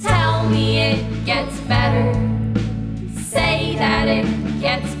gets better. Say that it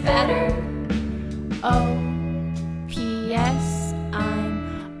gets better. O-P-S,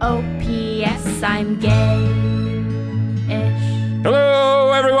 I'm gay-ish.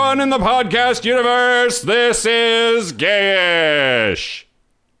 Hello, everyone in the podcast universe. This is Gayish.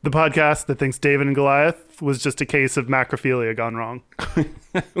 The podcast that thinks David and Goliath was just a case of macrophilia gone wrong.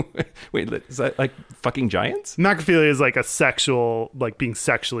 Wait, is that like fucking giants? Macrophilia is like a sexual, like being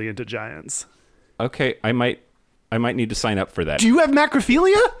sexually into giants. Okay, I might need to sign up for that. Do you have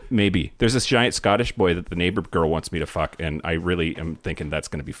macrophilia? Maybe. There's this giant Scottish boy that the neighbor girl wants me to fuck, and I really am thinking that's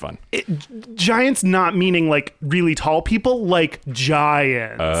going to be fun. Giants not meaning like really tall people, like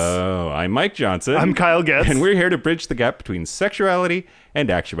giants. Oh, I'm Mike Johnson. I'm Kyle Getz. And we're here to bridge the gap between sexuality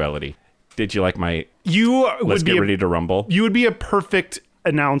and actuality. Did you like my let's get ready to rumble? You would be a perfect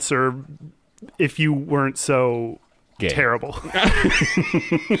announcer if you weren't so gay. Terrible.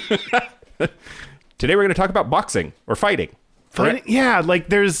 Today we're going to talk about boxing or fighting. Fighting? Yeah, like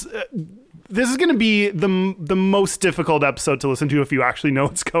there's... this is going to be the most difficult episode to listen to if you actually know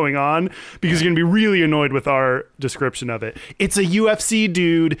what's going on, because you're going to be really annoyed with our description of it. It's a UFC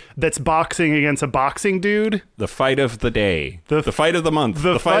dude that's boxing against a boxing dude. The fight of the day. The fight of the month.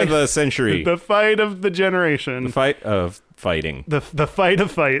 The fight of the century. The fight of the generation. The fight of fighting. The fight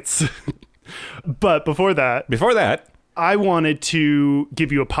of fights. But before that, I wanted to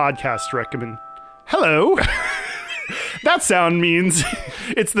give you a podcast recommend. Hello. That sound means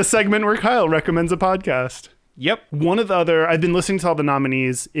it's the segment where Kyle recommends a podcast. Yep. One of the other, I've been listening to all the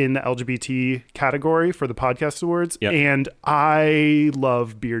nominees in the LGBT category for the podcast awards, and I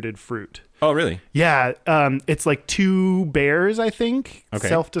love Bearded Fruit. Oh, really? Yeah. It's like two bears, I think. Okay.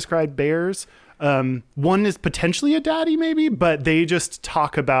 Self-described bears. One is potentially a daddy, maybe, but they just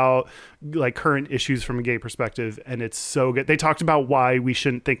talk about like current issues from a gay perspective, and it's so good. They talked about why we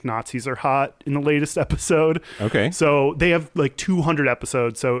shouldn't think Nazis are hot in the latest episode. Okay. So they have like 200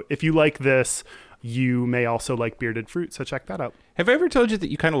 episodes. So if you like this, you may also like Bearded Fruit. So check that out. Have I ever told you that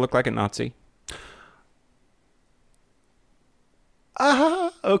you kind of look like a Nazi?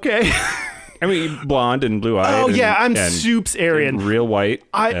 Okay. I mean, blonde and blue-eyed. Oh, yeah, I'm Soups Aryan. Real white.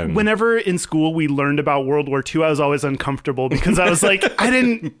 Whenever in school we learned about World War II, I was always uncomfortable because I was like, I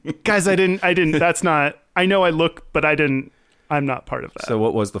didn't, that's not, I know I look, but I'm not part of that. So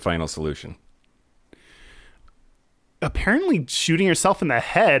what was the final solution? Apparently shooting yourself in the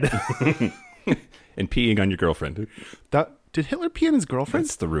head. And peeing on your girlfriend. Did Hitler pee on his girlfriend?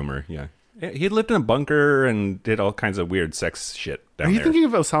 That's the rumor, yeah. He lived in a bunker and did all kinds of weird sex shit down there. Are you thinking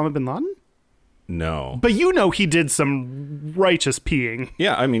of Osama bin Laden? No. But you know he did some righteous peeing.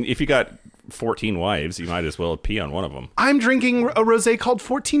 Yeah, I mean, if you got 14 wives, you might as well pee on one of them. I'm drinking a rosé called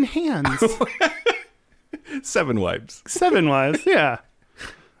 14 Hands. 7 wives. 7 wives, yeah.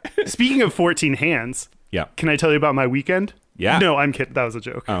 Speaking of 14 Hands, yeah. Can I tell you about my weekend? Yeah. No, I'm kidding. That was a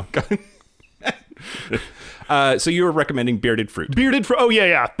joke. Oh, God. So you were recommending Bearded Fruit. Bearded Fruit. Oh,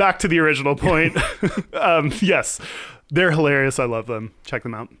 yeah. Back to the original point. Yes. They're hilarious. I love them. Check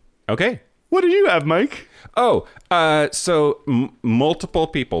them out. Okay. What did you have, Mike? Oh, so multiple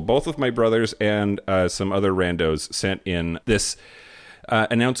people, both of my brothers and some other randos, sent in this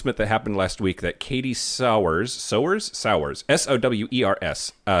announcement that happened last week that Katie Sowers,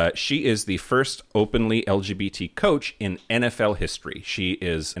 S-O-W-E-R-S, she is the first openly LGBT coach in NFL history. She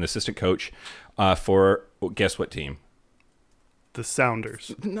is an assistant coach for, guess what team? The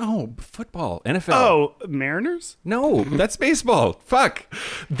Sounders. No, football, NFL. Oh, Mariners? No, that's baseball. Fuck.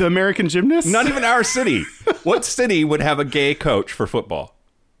 The American Gymnasts? Not even our city. What city would have a gay coach for football?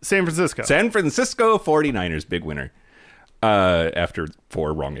 San Francisco. San Francisco 49ers, big winner. After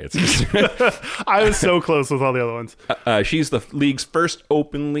 4 wrong answers. I was so close with all the other ones. She's the league's first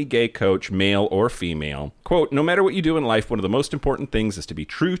openly gay coach, male or female. Quote, "No matter what you do in life, one of the most important things is to be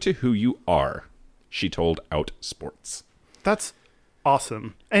true to who you are," she told Out Sports. That's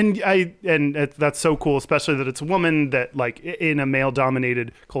awesome. And that's so cool, especially that it's a woman that like in a male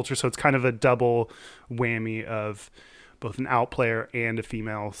dominated culture. So it's kind of a double whammy of both an out player and a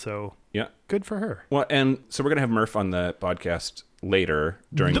female. So yeah, good for her. Well, and so we're going to have Murph on the podcast later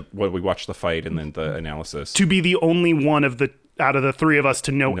during when we watch the fight and then the analysis. To be the only one of the out of the 3 of us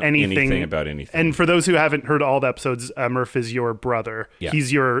to know anything about anything. And for those who haven't heard all the episodes, Murph is your brother. Yeah.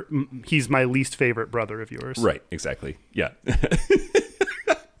 He's my least favorite brother of yours. Right, exactly. Yeah.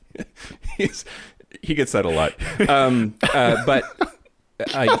 He gets that a lot. But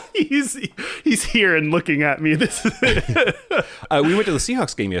he's here and looking at me. This is we went to the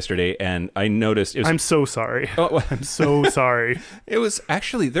Seahawks game yesterday, and I noticed it was. I'm so sorry. Oh, well, I'm so sorry. It was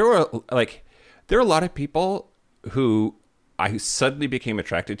actually there were a lot of people who I suddenly became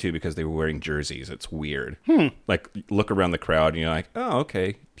attracted to because they were wearing jerseys. It's weird. Like, look around the crowd and you're like, oh,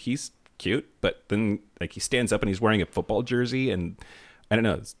 okay, he's cute. But then, like, he stands up and he's wearing a football jersey, and I don't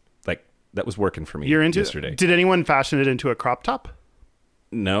know, it's like, that was working for me yesterday. Did anyone fashion it into a crop top?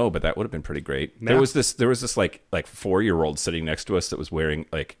 No, but that would have been pretty great. Yeah. There was this like 4-year-old sitting next to us that was wearing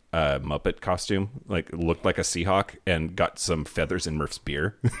like a Muppet costume, like looked like a Seahawk, and got some feathers in Murph's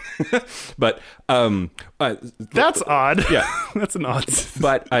beer. But that's odd. Yeah, that's an odd.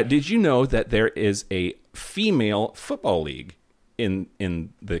 But did you know that there is a female football league in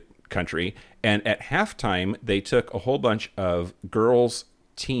the country? And at halftime, they took a whole bunch of girls'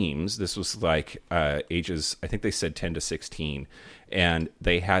 teams. This was like ages, I think they said 10 to 16. And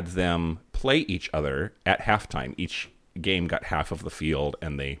they had them play each other at halftime. Each game got half of the field,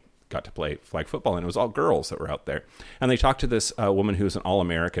 and they got to play flag football. And it was all girls that were out there. And they talked to this woman who was an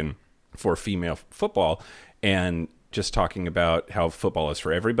All-American for female football, and just talking about how football is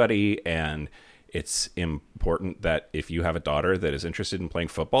for everybody, and it's important that if you have a daughter that is interested in playing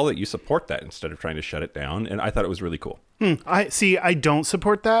football, that you support that instead of trying to shut it down. And I thought it was really cool. I don't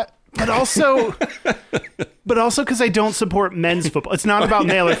support that. But also because I don't support men's football. It's not about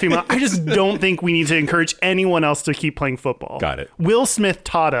male or female. I just don't think we need to encourage anyone else to keep playing football. Got it. Will Smith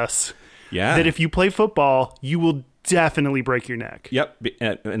taught us that if you play football, you will definitely break your neck. Yep.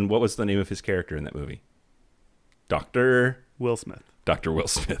 And what was the name of his character in that movie? Dr. Will Smith. Dr. Will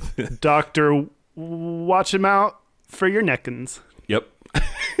Smith. Dr. Watch him out for your neckins. Yep.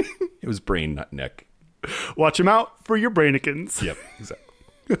 It was brain, not neck. Watch him out for your brainikins. Yep, exactly.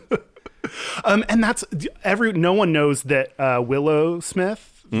 And that's no one knows that Willow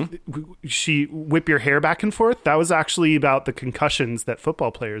Smith, she whip your hair back and forth. That was actually about the concussions that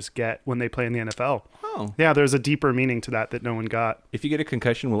football players get when they play in the NFL. Oh. Yeah, there's a deeper meaning to that no one got. If you get a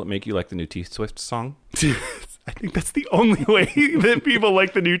concussion, will it make you like the new T-Swift song? I think that's the only way that people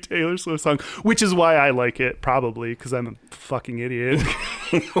like the new Taylor Swift song, which is why I like it, probably, because I'm a fucking idiot.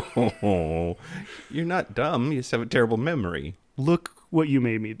 Oh, you're not dumb. You just have a terrible memory. Look what you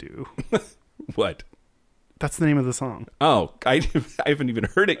made me do. What? That's the name of the song. Oh, I haven't even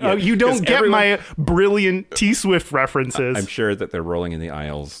heard it yet. Oh, you don't get my brilliant T-Swift references. I'm sure that they're rolling in the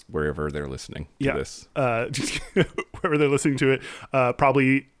aisles wherever they're listening to this. Wherever they're listening to it,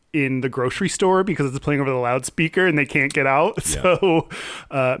 probably in the grocery store because it's playing over the loudspeaker and they can't get out. Yeah. So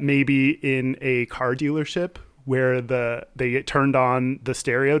maybe in a car dealership where they turned on the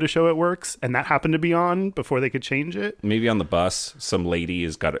stereo to show it works, and that happened to be on before they could change it. Maybe on the bus, some lady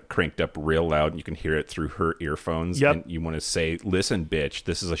has got it cranked up real loud, and you can hear it through her earphones. Yep. And you want to say, "Listen, bitch,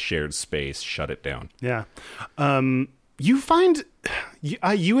 this is a shared space. Shut it down." Yeah. You find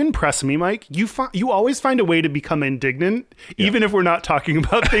you impress me, Mike. You always find a way to become indignant, even if we're not talking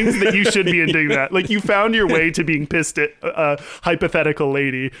about things that you should be indignant at. Like, you found your way to being pissed at a hypothetical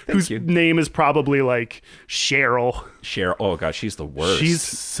lady whose name is probably like Cheryl. Cheryl, oh god, she's the worst. She's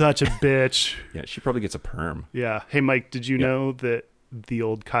such a bitch. Yeah, she probably gets a perm. Yeah. Hey, Mike, did you know that the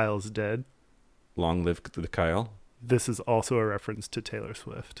old Kyle's dead? Long live the Kyle. This is also a reference to Taylor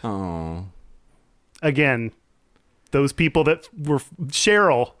Swift. Oh. Again, those people that were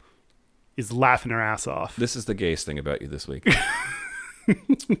Cheryl is laughing her ass off. This is the gayest thing about you this week.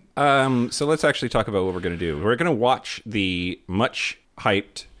 So let's actually talk about what we're going to do. We're going to watch the much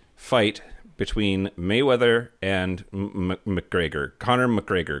hyped fight between Mayweather and McGregor. Conor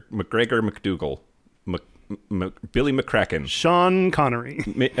McGregor. McDougal. Billy McCracken. Sean Connery.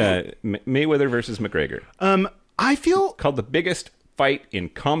 Mayweather versus McGregor. I feel called the biggest fight in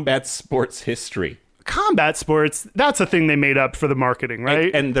combat sports history. Combat sports, that's a thing they made up for the marketing,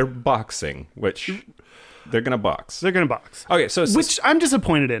 right? And they're boxing, which they're going to box. They're going to box. Okay, so which I'm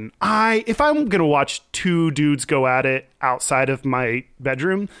disappointed in. If I'm going to watch two dudes go at it outside of my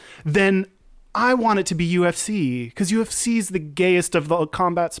bedroom, then I want it to be UFC, because UFC is the gayest of the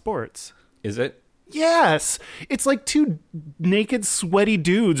combat sports. Is it? Yes. It's like two naked, sweaty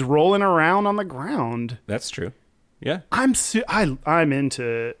dudes rolling around on the ground. That's true. Yeah. I'm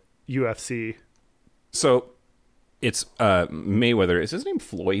into UFC. So it's Mayweather. Is his name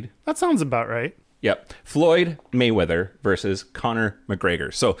Floyd? That sounds about right. Yep. Floyd Mayweather versus Conor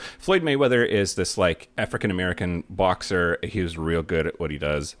McGregor. So Floyd Mayweather is this like African-American boxer. He was real good at what he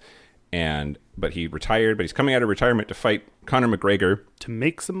does. But he retired, but he's coming out of retirement to fight Conor McGregor. To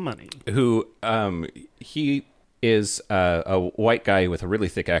make some money. Who, he is a white guy with a really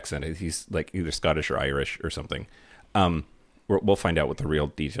thick accent. He's like either Scottish or Irish or something. We'll find out what the real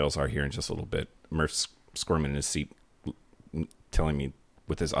details are here in just a little bit. Murph's squirming in his seat, telling me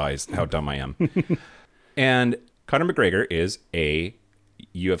with his eyes how dumb I am. And Conor McGregor is a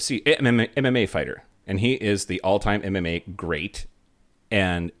UFC MMA fighter. and he is the all-time MMA great,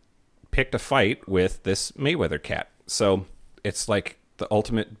 and picked a fight with this Mayweather cat. So it's like the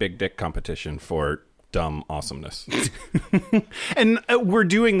ultimate big dick competition for dumb awesomeness. And we're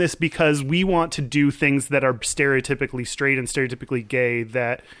doing this because we want to do things that are stereotypically straight and stereotypically gay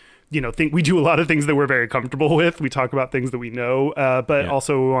that, think we do a lot of things that we're very comfortable with. We talk about things that we know, but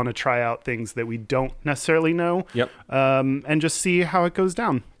also we want to try out things that we don't necessarily know. Yep. And just see how it goes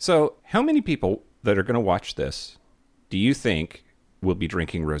down. So how many people that are going to watch this do you think will be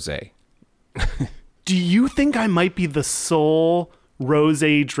drinking rosé? Do you think I might be the sole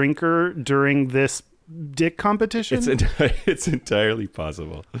rosé drinker during this dick competition? It's entirely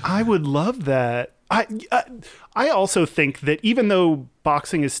possible. I would love that. I also think that even though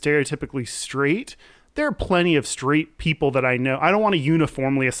boxing is stereotypically straight, there are plenty of straight people that I know. I don't want to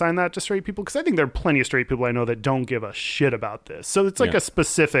uniformly assign that to straight people because I think there are plenty of straight people I know that don't give a shit about this. So it's like a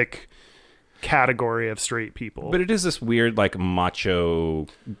specific category of straight people. But it is this weird, like, macho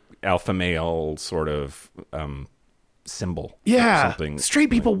alpha male sort of symbol. Yeah. Something. Straight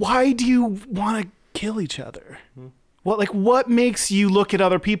people, why do you want to kill each other? What makes you look at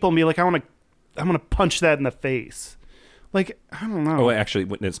other people and be like, I'm gonna punch that in the face? Like, I don't know. Oh, actually,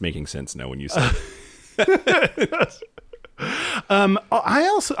 it's making sense now when you say it.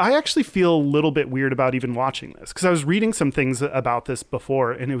 I actually feel a little bit weird about even watching this because I was reading some things about this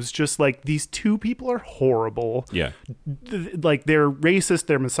before, and it was just like, these two people are horrible. Yeah. Like, they're racist,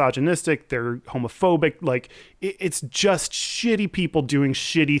 they're misogynistic, they're homophobic. Like, it's just shitty people doing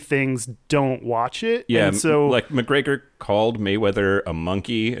shitty things. Don't watch it. Yeah. And so, like, McGregor called Mayweather a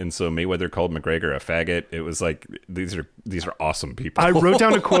monkey, and so Mayweather called McGregor a faggot. It was like, these are awesome people. I wrote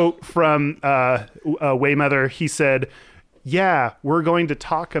down a quote from Mayweather. He said, "Yeah, we're going to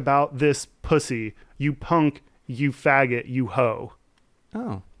talk about this pussy. You punk, you faggot, you hoe."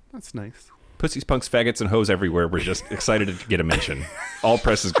 Oh, that's nice. Pussies, punks, faggots, and hoes everywhere. We're just excited to get a mention. All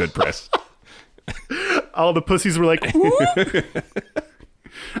press is good press. All the pussies were like,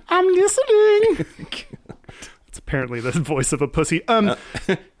 "I'm listening." It's apparently the voice of a pussy.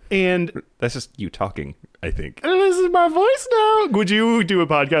 And that's just you talking, I think. This is my voice now. Would you do a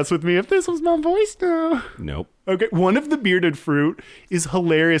podcast with me if this was my voice now? Nope. Okay, one of the bearded fruit is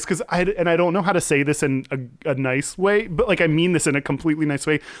hilarious because I don't know how to say this in a nice way, but like I mean this in a completely nice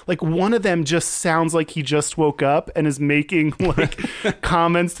way. Like, one of them just sounds like he just woke up and is making like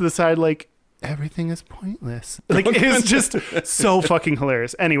comments to the side like, everything is pointless. Like, it's just so fucking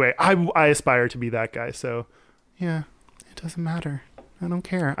hilarious. Anyway, I aspire to be that guy, so yeah, it doesn't matter. I don't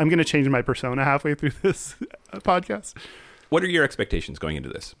care. I'm going to change my persona halfway through this podcast. What are your expectations going into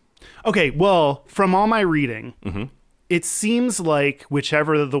this? Okay, well, from all my reading, it seems like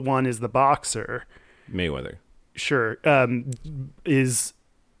whichever the one is the boxer, Mayweather, sure, is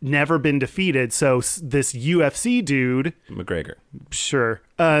never been defeated. So this UFC dude, McGregor, sure,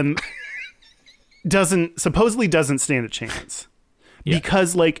 supposedly doesn't stand a chance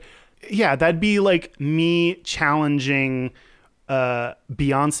because, like, yeah, that'd be like me challenging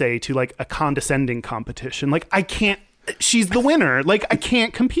Beyonce to like a condescending competition. Like, I can't. She's the winner. Like, I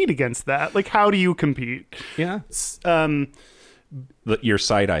can't compete against that. Like, how do you compete? Yeah. Your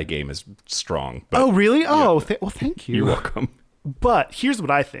side-eye game is strong. But, oh, really? Oh, well, thank you. You're welcome. But here's what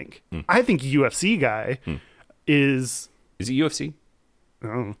I think. I think UFC guy is... Is it UFC?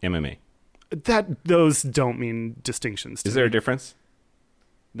 Oh. MMA. Those don't mean distinctions. Is there a difference?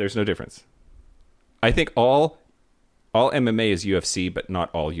 There's no difference. I think all MMA is UFC, but not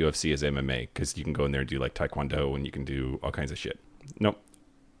all UFC is MMA, because you can go in there and do like Taekwondo and you can do all kinds of shit. Nope.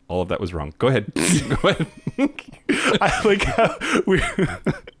 All of that was wrong. Go ahead. Go ahead. I like how we're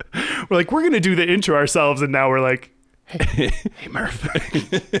like, we're going to do the intro ourselves, and now we're like, hey Murph,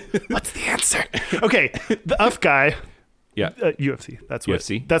 what's the answer? Okay, the UF guy. Yeah. UFC. That's what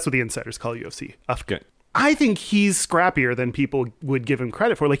UFC? That's what the insiders call UFC. UF. Good. I think he's scrappier than people would give him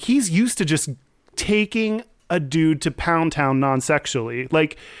credit for. Like, he's used to just taking a dude to Pound Town non-sexually,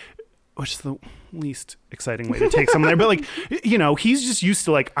 like, which is the least exciting way to take someone there, but like, you know, he's just used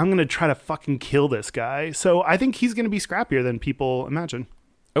to like, I'm gonna try to fucking kill this guy. So I think he's gonna be scrappier than people imagine.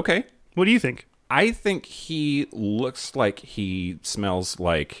 Okay. What do you think? I think he looks like he smells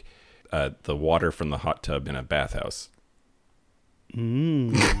like the water from the hot tub in a bathhouse.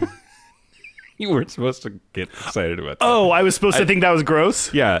 You weren't supposed to get excited about that. Oh, I was supposed to think that was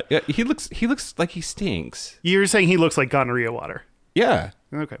gross? Yeah, he looks like he stinks. You're saying he looks like gonorrhea water? Yeah.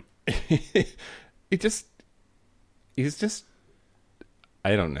 Okay. He's just,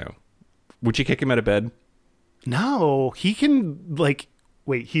 I don't know. Would you kick him out of bed? No, he can, like,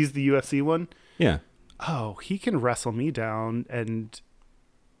 wait, he's the UFC one? Yeah. Oh, he can wrestle me down and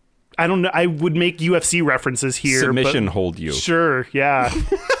I don't know. I would make UFC references here. Submission but hold you. Sure, yeah.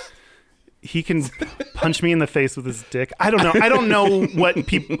 He can punch me in the face with his dick. I don't know. I don't know what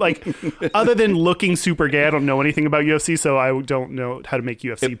people like other than looking super gay. I don't know anything about UFC, so I don't know how to make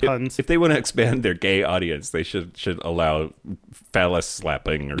UFC puns. If they want to expand their gay audience, they should allow phallus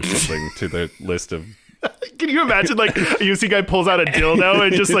slapping or something to the list of. Can you imagine like a UFC guy pulls out a dildo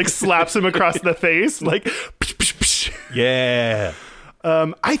and just like slaps him across the face like psh, psh, psh. Yeah.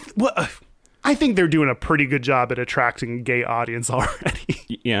 I think they're doing a pretty good job at attracting a gay audience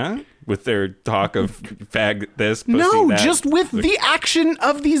already. Yeah, with their talk of fag this, pussy No, that. just with the action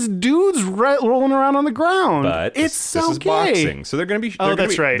of these dudes rolling around on the ground. But this is gay. boxing, so they're going to be.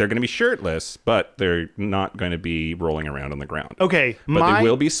 That's right. They're going to be shirtless, but they're not going to be rolling around on the ground. Okay, but they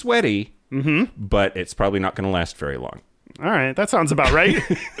will be sweaty. But it's probably not going to last very long. All right, that sounds about right.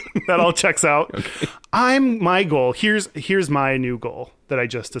 That all checks out. Okay. My goal. Here's my new goal that I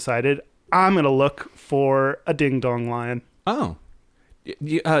just decided. I'm going to look for a ding-dong lion. Oh.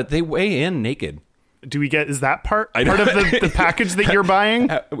 They weigh in naked. Do we get, is that part of the package that you're buying?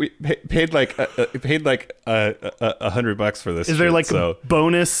 We paid like $100 for this. Is there like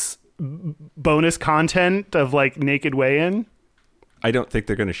bonus content of like naked weigh-in? I don't think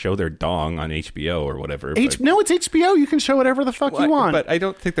they're going to show their dong on HBO or whatever. No, it's HBO. You can show whatever the fuck you want. But I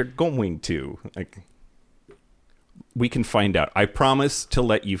don't think they're going to. Like, we can find out. I promise to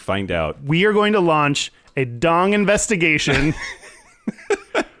let you find out. We are going to launch a dong investigation.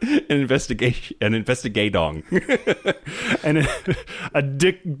 An investigate dong. And a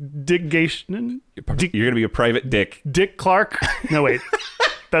dickgation. You're going to be a private dick. Dick Clark? No, wait.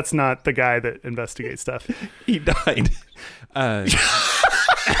 That's not the guy that investigates stuff. He died.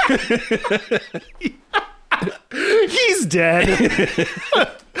 He's dead.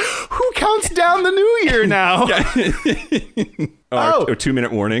 Who counts down the new year now? A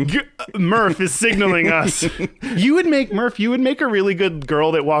 2-minute warning. Murph is signaling us. You would make a really good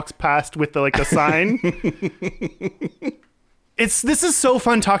girl that walks past with the sign. This is so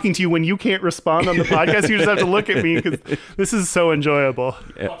fun talking to you when you can't respond on the podcast. You just have to look at me because this is so enjoyable.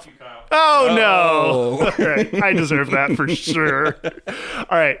 Yeah. Oh, no. All right. I deserve that for sure.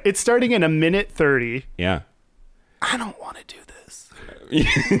 All right. It's starting in 1:30. Yeah. I don't want to do this.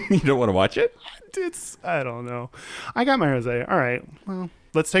 You don't want to watch it? I don't know. I got my rosé. All right. Well,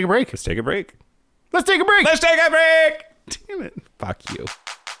 let's take a break. Let's take a break. Let's take a break. Let's take a break. Damn it. Fuck you.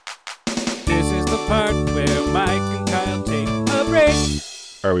 This is the part where Mike and Kyle take a break.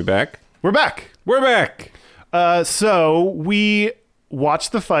 Are we back? We're back. We're back. So we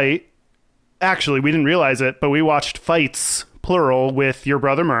watched the fight. Actually, we didn't realize it, but we watched fights, plural, with your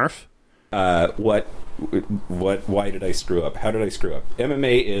brother Murph. Why did I screw up? How did I screw up?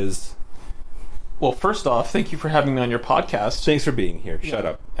 MMA is... Well, first off, thank you for having me on your podcast. Thanks for being here. Shut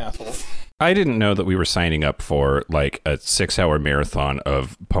up. Asshole. I didn't know that we were signing up for like a 6-hour marathon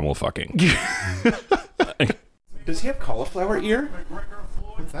of pummel fucking. Does he have cauliflower ear?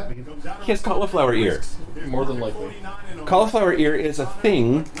 What's that mean? He has cauliflower ear. More than likely. Cauliflower ear is a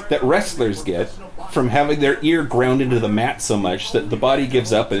thing that wrestlers get from having their ear ground into the mat so much that the body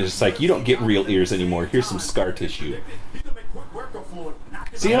gives up and it's just like, you don't get real ears anymore. Here's some scar tissue.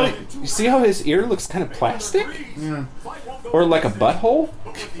 See how his ear looks kind of plastic? Yeah. Or like a butthole?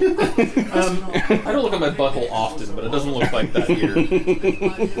 I don't look at my butthole often, but it doesn't look like that ear.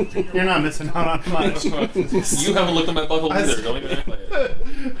 You're not missing out on much. You haven't looked at my butthole either. Don't even act like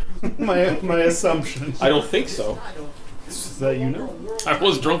it. My assumption. I don't think so. Is that you know? I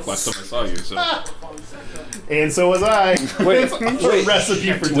was drunk last time I saw you, so. And so was I. Wait.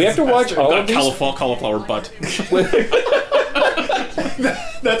 Recipe for We have to watch all of these? Cauliflower butt.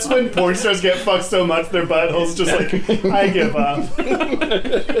 That's when porn stars get fucked so much their buttholes just like, I give up.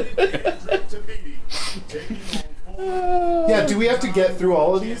 Yeah, do we have to get through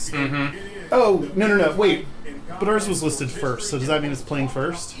all of these? Mm-hmm. Oh, no. Wait. But ours was listed first, so does that mean it's playing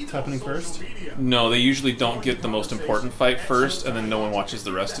first? It's happening first? No, they usually don't get the most important fight first, and then no one watches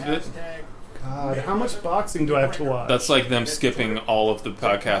the rest of it. God, how much boxing do I have to watch? That's like them skipping all of the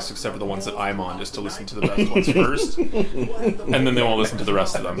podcasts except for the ones that I'm on just to listen to the best ones first, and then they won't listen to the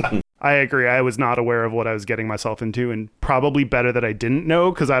rest of them. I agree. I was not aware of what I was getting myself into, and probably better that I didn't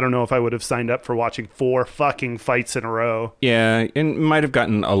know, because I don't know if I would have signed up for watching 4 fucking fights in a row. Yeah, and might have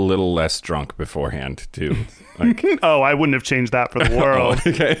gotten a little less drunk beforehand, too. Like... Oh, I wouldn't have changed that for the world. Oh,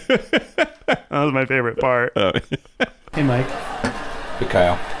 okay. That was my favorite part. Hey, Mike. Hey,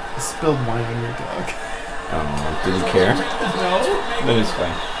 Kyle. I spilled wine on your dog. Oh, did you care? No. That is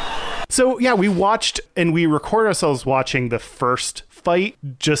fine. So yeah, we watched and we record ourselves watching the first fight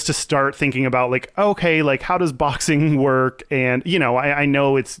just to start thinking about like, okay, like how does boxing work? And, you know, I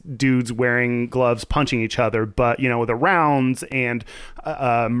know it's dudes wearing gloves punching each other, but, you know, the rounds and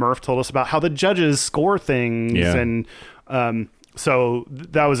Murph told us about how the judges score things. Yeah. And so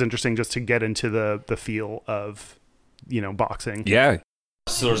that was interesting just to get into the feel of, you know, boxing. Yeah.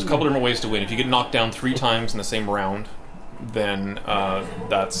 So there's a couple different ways to win. If you get knocked down 3 times in the same round, then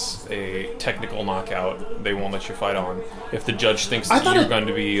that's a technical knockout. They won't let you fight on. If the judge thinks that you're going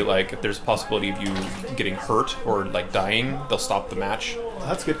to be like, if there's a possibility of you getting hurt or like dying, they'll stop the match.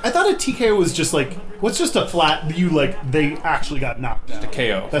 That's good. I thought a TKO was just like, what's just a flat, you like, they actually got knocked out. Just a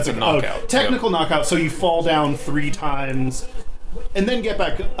KO. That's a knockout. Technical knockout, so you fall down 3 times and then get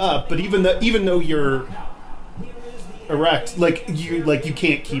back up, but even though you're erect, like you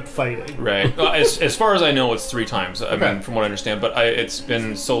can't keep fighting. Right. As far as I know, it's 3 times. I mean, from what I understand, but it's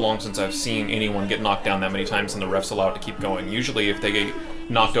been so long since I've seen anyone get knocked down that many times, and the ref's allowed to keep going. Usually, if they get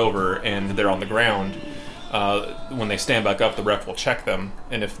knocked over and they're on the ground, when they stand back up, the ref will check them,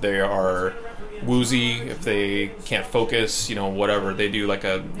 and if they are woozy, if they can't focus, you know, whatever, they do like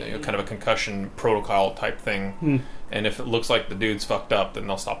a kind of a concussion protocol type thing. And if it looks like the dude's fucked up, then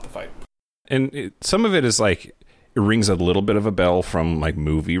they'll stop the fight. And some of it is like, it rings a little bit of a bell from like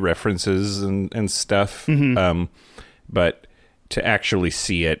movie references and stuff. But to actually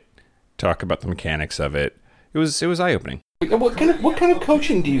see it, talk about the mechanics of it, it was eye-opening. What kind of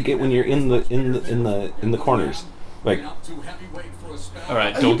coaching do you get when you're in the corners? Like, all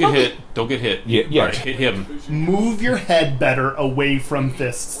right, don't get hit. Yeah. All right, hit him. Move your head better away from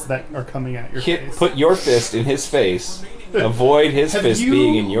fists that are coming at your face. Put your fist in his face. Avoid his fist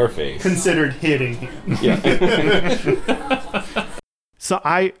being in your face. Considered hitting him. Yeah. So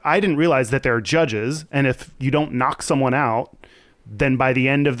I didn't realize that there are judges, and if you don't knock someone out, then by the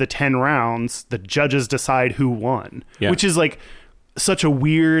end of the 10 rounds, the judges decide who won. Yeah. Which is like such a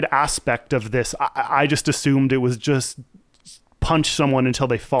weird aspect of this. I just assumed it was just punch someone until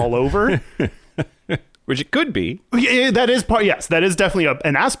they fall over. Which it could be. Yeah, that is part. Yes, that is definitely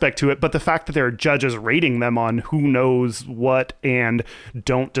an aspect to it. But the fact that there are judges rating them on who knows what and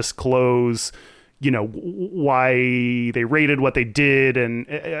don't disclose, you know, why they rated what they did, and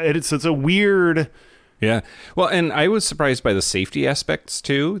it's a weird. Yeah. Well, and I was surprised by the safety aspects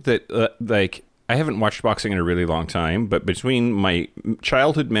too. That like I haven't watched boxing in a really long time, but between my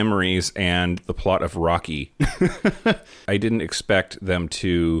childhood memories and the plot of Rocky, I didn't expect them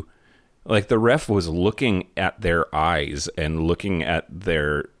to. Like, the ref was looking at their eyes and looking at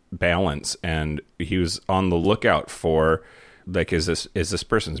their balance, and he was on the lookout for, like, is this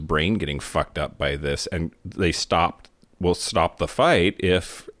person's brain getting fucked up by this? And they will stop the fight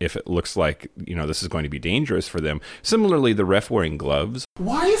if it looks like, you know, this is going to be dangerous for them. Similarly, the ref wearing gloves.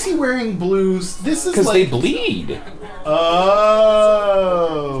 Why is he wearing blues? This is because like... they bleed. Oh.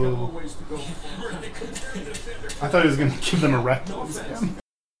 I thought he was going to give them a rectal exam.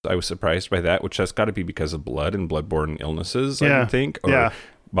 I was surprised by that, which has got to be because of blood and bloodborne illnesses, I would think. Or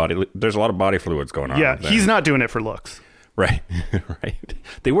body. There's a lot of body fluids going on. Yeah, there. He's not doing it for looks. Right, right.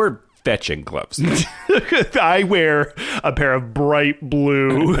 They were fetching gloves. I wear a pair of bright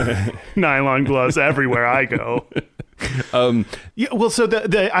blue nylon gloves everywhere I go. Yeah, well, so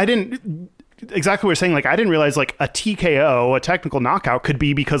I didn't... Exactly what you're saying. Like, I didn't realize like a TKO, a technical knockout, could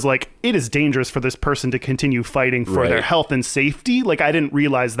be because like it is dangerous for this person to continue fighting for their health and safety. Like, I didn't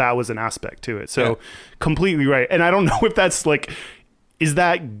realize that was an aspect to it. So completely right. And I don't know if that's like, is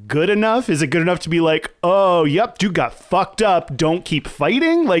that good enough? Is it good enough to be like, oh, yep, dude got fucked up, don't keep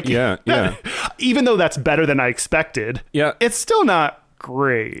fighting? Like, even though that's better than I expected, it's still not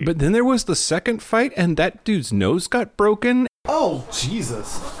great. But then there was the second fight, and that dude's nose got broken. Oh,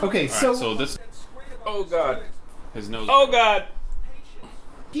 Jesus. Okay, so this... Oh, God. His nose... Oh, God.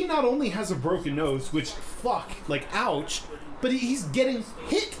 He not only has a broken nose, which, fuck, like, ouch, but he's getting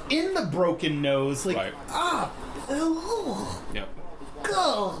hit in the broken nose. Like, Yep.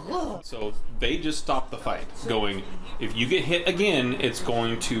 So they just stopped the fight, going, if you get hit again, it's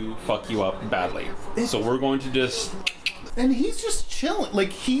going to fuck you up badly. So we're going to just... And he's just chilling.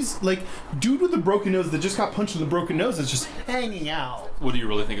 Like, he's like, dude with the broken nose that just got punched in the broken nose is just hanging out. What do you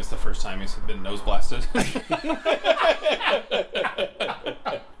really think is the first time he's been nose blasted?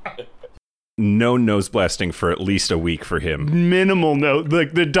 No nose blasting for at least a week for him. Minimal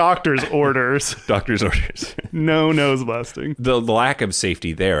like the doctor's orders. Doctor's orders. No nose blasting. The lack of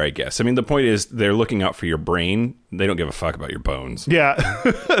safety there, I guess. I mean, the point is they're looking out for your brain. They don't give a fuck about your bones. Yeah,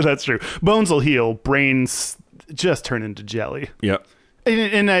 that's true. Bones will heal. Brains just turn into jelly. Yep.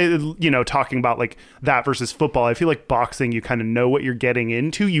 And I, talking about like that versus football, I feel like boxing, you kind of know what you're getting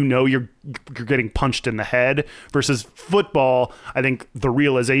into. You're getting punched in the head. Versus football, I think the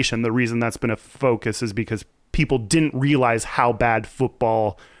reason that's been a focus is because people didn't realize how bad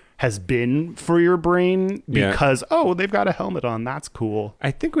football has been for your brain because, they've got a helmet on. That's cool. I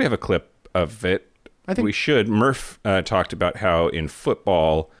think we have a clip of it. I think we should. Murph talked about how in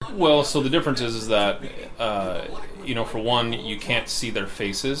football... Well, so the difference is that, for one, you can't see their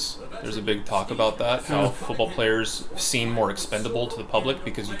faces. There's a big talk about that, how football players seem more expendable to the public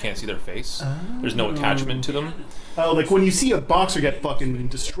because you can't see their face. There's no attachment to them. Oh, like when you see a boxer get fucking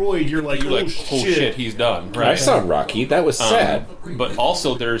destroyed, you're like, oh shit, he's done. Right? I saw Rocky. That was sad. But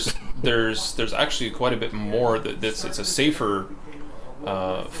also, there's actually quite a bit more. It's a safer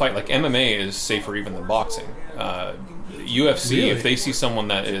fight. Like MMA is safer even than boxing. UFC, really? If they see someone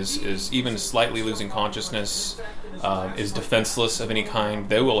that is even slightly losing consciousness, is defenseless of any kind,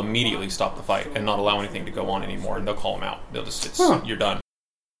 they will immediately stop the fight and not allow anything to go on anymore, and they'll call them out. They'll just, you're done.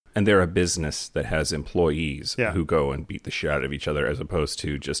 And they're a business that has employees who go and beat the shit out of each other, as opposed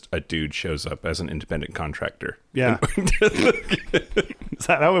to just a dude shows up as an independent contractor. Yeah. Is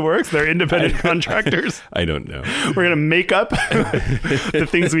that how it works? They're independent contractors? I don't know. We're going to make up the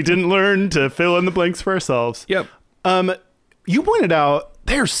things we didn't learn to fill in the blanks for ourselves. Yep. You pointed out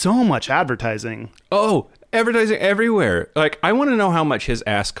there's so much advertising. Oh, advertising everywhere. Like, I want to know how much his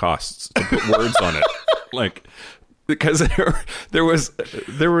ass costs to put words on it. Like... Because there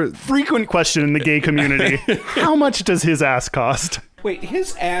were frequent question in the gay community. How much does his ass cost? Wait,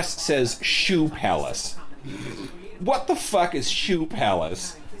 his ass says Shoe Palace. What the fuck is Shoe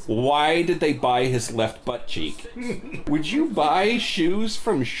Palace? Why did they buy his left butt cheek? Would you buy shoes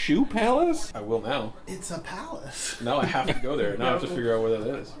from Shoe Palace? I will now. It's a palace. Now I have to go there. Now I have to figure out where that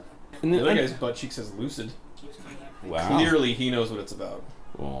is. And the other guy's butt cheek says lucid. Wow. Clearly he knows what it's about.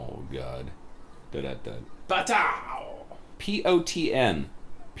 Oh, God. Da-da-da. Batow! P-O-T-N.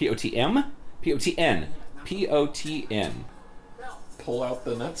 P-O-T-M? P-O-T-N. P-O-T-N. Pull out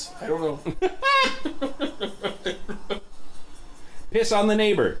the nuts? I don't know. Piss on the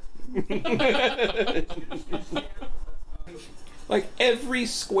neighbor. Like every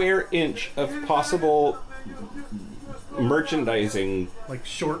square inch of possible merchandising, like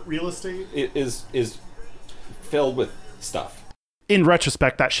short real estate, is filled with stuff. In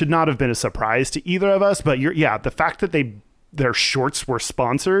retrospect, that should not have been a surprise to either of us, but the fact that their shorts were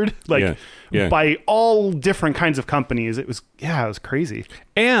sponsored by all different kinds of companies, it was crazy.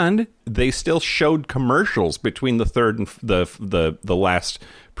 And they still showed commercials between the third and the last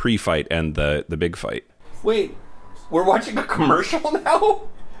pre-fight and the big fight. Wait, we're watching a commercial now?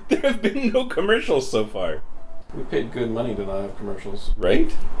 There have been no commercials so far. We paid good money to not have commercials.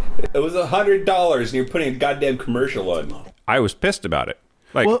 Right? It was $100 and you're putting a goddamn commercial on. I was pissed about it.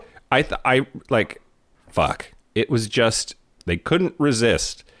 Like, well, fuck. It was just, they couldn't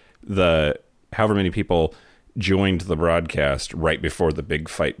resist the however many people joined the broadcast right before the big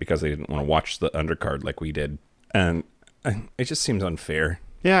fight because they didn't want to watch the undercard like we did. And it just seems unfair.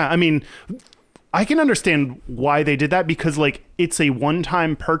 Yeah, I mean, I can understand why they did that because, like, it's a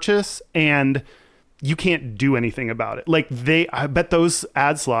one-time purchase and you can't do anything about it. Like, I bet those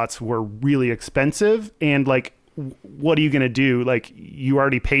ad slots were really expensive and, like, what are you going to do? Like, you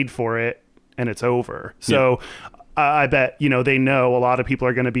already paid for it and it's over. So I bet, they know a lot of people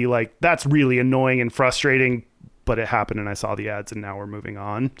are going to be like, that's really annoying and frustrating, but it happened and I saw the ads and now we're moving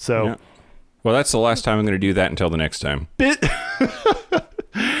on. So, well, that's the last time I'm going to do that until the next time. This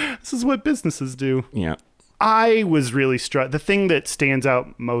is what businesses do. Yeah. I was really struck. The thing that stands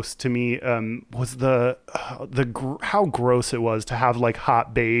out most to me was how gross it was to have like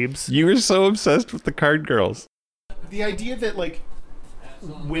hot babes. You were so obsessed with the card girls. The idea that like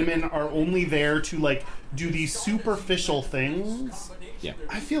women are only there to like do these superficial things. Yeah.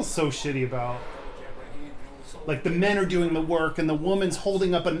 I feel so shitty about. Like the men are doing the work and the woman's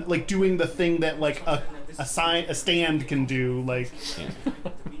holding up and like doing the thing that like a stand can do. Like. Yeah.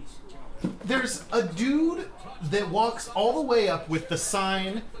 There's a dude that walks all the way up with the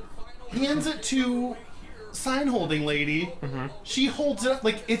sign, hands it to sign holding lady. Mm-hmm. She holds it up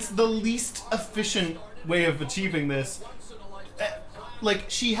like it's the least efficient way of achieving this. Like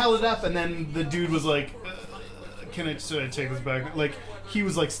she held it up and then the dude was like, should I take this back? Like he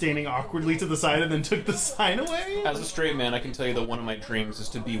was like standing awkwardly to the side and then took the sign away. As a straight man, I can tell you that one of my dreams is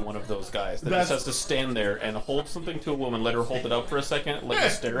to be one of those guys that just has to stand there and hold something to a woman, let her hold it up for a second, let me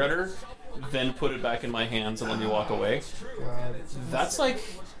stare at her, then put it back in my hands and let me walk away. That's like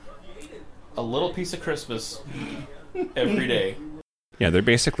a little piece of Christmas every day. Yeah, they're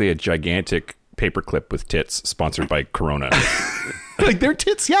basically a gigantic paperclip with tits sponsored by Corona. like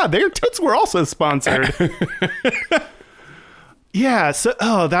their tits were also sponsored. Yeah, so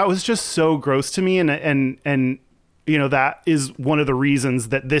that was just so gross to me, and you know, that is one of the reasons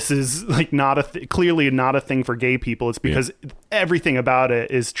that this is like not clearly not a thing for gay people. It's because everything about it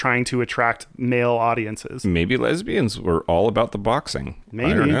is trying to attract male audiences. Maybe lesbians were all about the boxing.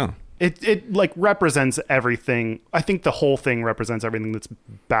 Maybe. I don't know. It like represents everything. I think the whole thing represents everything that's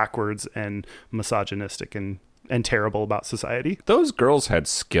backwards and misogynistic and terrible about society. Those girls had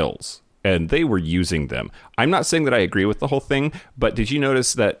skills, and they were using them. I'm not saying that I agree with the whole thing, but did you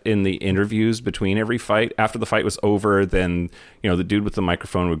notice that in the interviews between every fight, after the fight was over, then, you know, the dude with the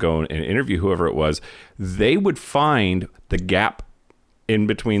microphone would go and interview whoever it was. They would find the gap in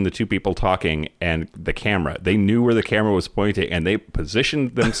between the two people talking and the camera. They knew where the camera was pointing, and they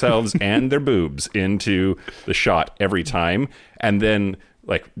positioned themselves and their boobs into the shot every time, and then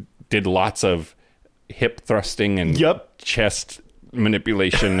like did lots of hip thrusting and chest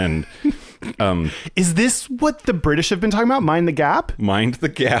manipulation and is this what the British have been talking about? Mind the gap? Mind the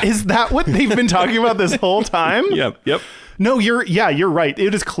gap. Is that what they've been talking about this whole time? Yep. No, you're right.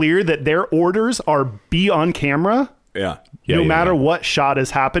 It is clear that their orders are be on camera. No matter what shot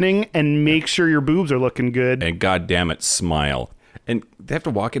is happening, and make sure your boobs are looking good. And God damn it, smile. And they have to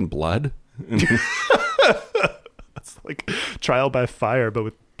walk in blood. It's like trial by fire, but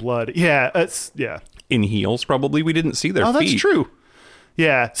with blood. Yeah. In heels, probably. We didn't see their feet. Oh, that's true.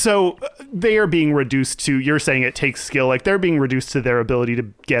 Yeah. So they are being reduced to, you're saying it takes skill. Like they're being reduced to their ability to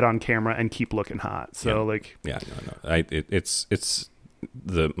get on camera and keep looking hot. So No. It's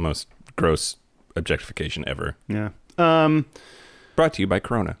the most gross objectification ever. Yeah. Brought to you by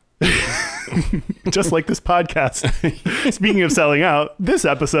Corona. Just like this podcast. Speaking of selling out, this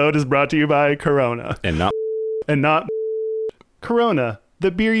episode is brought to you by Corona. And not Corona. The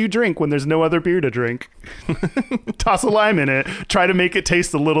beer you drink when there's no other beer to drink. Toss a lime in it. Try to make it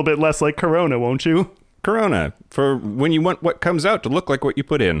taste a little bit less like Corona, won't you? Corona, for when you want what comes out to look like what you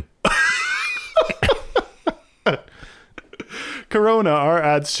put in. Corona, our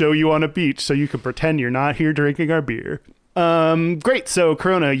ads show you on a beach so you can pretend you're not here drinking our beer. Great. So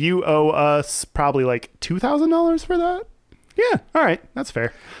Corona, you owe us probably like $2,000 for that? Yeah. All right. That's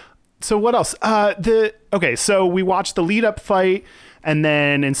fair. So what else? So we watched the lead up fight, and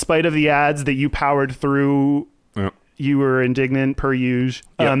then in spite of the ads that you powered through, you were indignant per usual.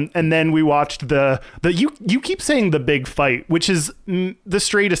 And then we watched you keep saying the big fight, which is the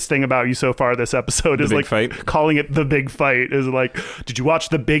straightest thing about you so far this episode is like fight. Calling it the big fight is like, did you watch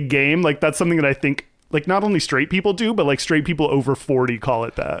the big game? Like that's something that I think like not only straight people do, but like straight people over 40 call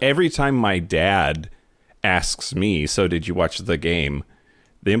it that. Every time my dad asks me, so did you watch the game?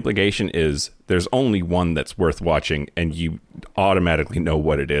 The implication is there's only one that's worth watching, and you automatically know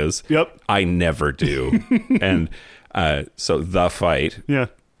what it is. Yep. I never do. And so the fight. Yeah.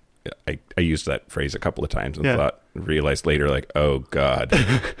 I used that phrase a couple of times and realized later, like, oh God,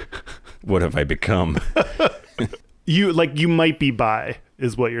 what have I become? You might be bi,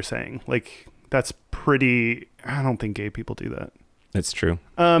 is what you're saying. Like that's pretty. I don't think gay people do that. It's true.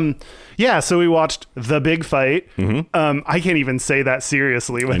 So we watched the big fight. Mm-hmm. I can't even say that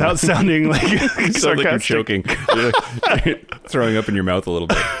seriously without sounding like sarcastic. Sounds like you're choking. You're throwing up in your mouth a little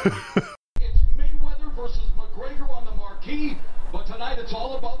bit. It's Mayweather versus McGregor on the marquee, but tonight it's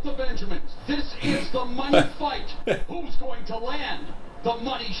all about the Benjamins. This is the money fight. Who's going to land the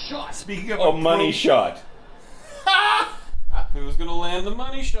money shot? Speaking of a money shot. Who's gonna land the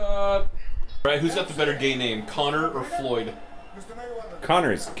money shot? Right, who's got the better gay name, Connor or Floyd?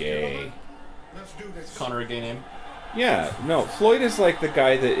 Connor's gay. Is Connor a gay name? Yeah, no, Floyd is like the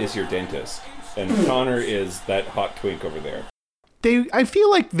guy that is your dentist, and Connor is that hot twink over there. I feel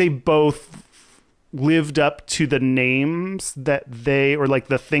like they both lived up to the names that or like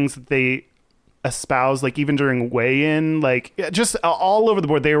the things that they espoused, like even during weigh-in, like just all over the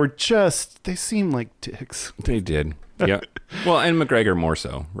board. They seemed like dicks. They did. Yeah. Well, and McGregor more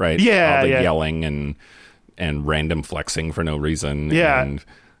so, right? Yeah. All the yelling and random flexing for no reason. Yeah. And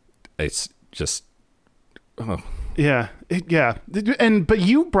it's just, Yeah. But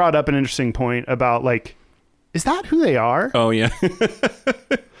you brought up an interesting point about like, is that who they are? Oh, yeah.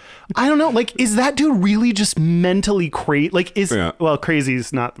 I don't know. Like, is that dude really just mentally crazy? Like, well, crazy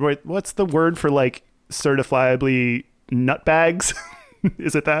is not right. What's the word for like certifiably nutbags?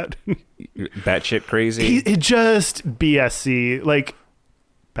 Is it that? Batshit crazy? It just BSC, like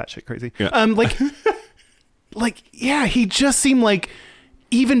batshit crazy. Yeah. He just seemed like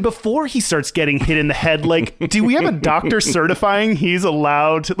even before he starts getting hit in the head, like, do we have a doctor certifying he's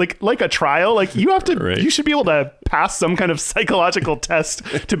allowed to, like a trial? Like you have to, Right. You should be able to pass some kind of psychological test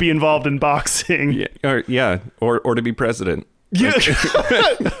to be involved in boxing. Yeah. Or to be president. Yeah,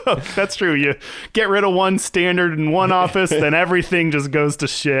 that's true. You get rid of one standard in one office, then everything just goes to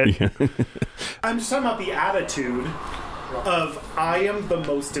shit. Yeah. I'm just talking about the attitude of I am the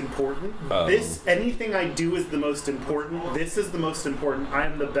most important. Anything I do is the most important. This is the most important. I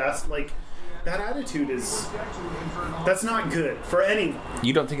am the best. Like, that attitude that's not good for anyone.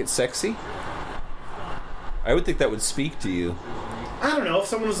 You don't think it's sexy? I would think that would speak to you. I don't know. If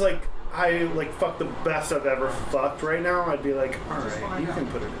someone was like, I fuck the best I've ever fucked right now, I'd be like, all right, you can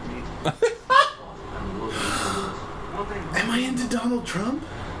put it in me. Am I into Donald Trump?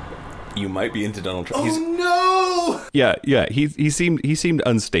 You might be into Donald Trump. No! Yeah. He seemed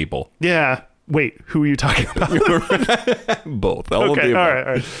unstable. Yeah. Wait, who are you talking about? Both. Okay. All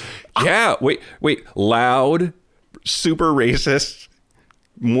right. Yeah. Wait. Loud, super racist,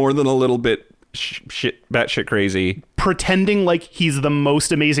 more than a little bit batshit crazy. Pretending like he's the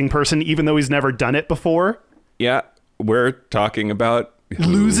most amazing person, even though he's never done it before. Yeah. We're talking about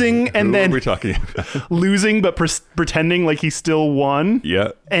losing, and then we're talking about losing, but pretending like he still won. Yeah.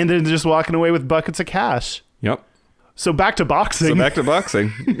 And then just walking away with buckets of cash. Yep. So back to boxing.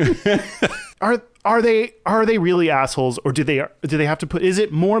 Are they really assholes, or do they have to put? Is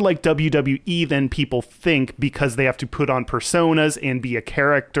it more like WWE than people think because they have to put on personas and be a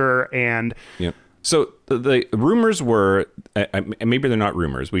character and? Yep. So the rumors were, maybe they're not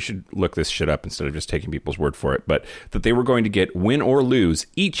rumors. We should look this shit up instead of just taking people's word for it. But that they were going to get, win or lose,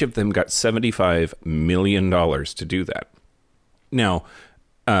 each of them got $75 million to do that. Now,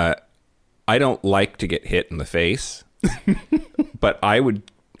 I don't like to get hit in the face, but I would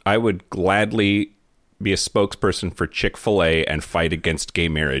gladly be a spokesperson for Chick-fil-A and fight against gay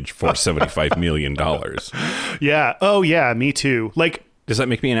marriage for $75 million. Yeah. Oh, yeah. Me too. Like, does that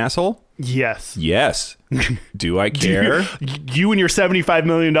make me an asshole? Yes. Yes. Do I care? You and your $75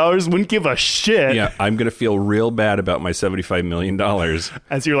 million wouldn't give a shit. Yeah, I'm going to feel real bad about my $75 million.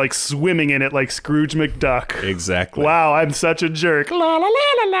 As you're like swimming in it like Scrooge McDuck. Exactly. Wow, I'm such a jerk. La la la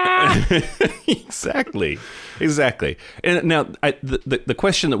la la. Exactly. And now, the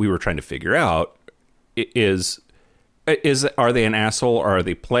question that we were trying to figure out is are they an asshole, or are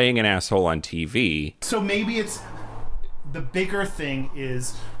they playing an asshole on TV? So maybe it's the bigger thing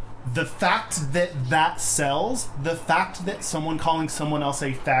is the fact that sells, the fact that someone calling someone else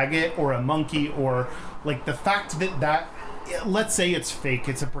a faggot or a monkey, or like the fact that let's say it's fake,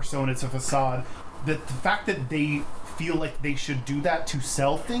 it's a persona, it's a facade, that the fact that they feel like they should do that to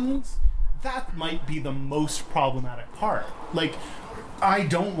sell things, that might be the most problematic part. Like, I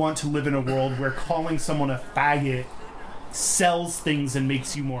don't want to live in a world where calling someone a faggot sells things and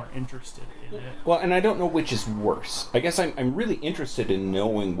makes you more interested in it. Well, and I don't know which is worse. I guess I'm really interested in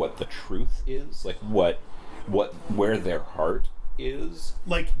knowing what the truth is, like where their heart is.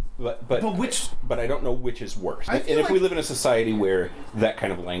 Like, but I don't know which is worse. And if we live in a society where that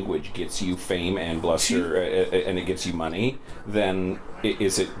kind of language gets you fame and bluster, and it gets you money, then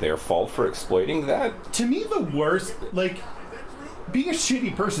is it their fault for exploiting that? To me, the worst, like, being a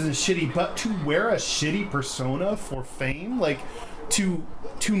shitty person is shitty, but to wear a shitty persona for fame, like, to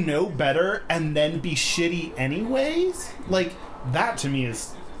know better and then be shitty anyways, like, that to me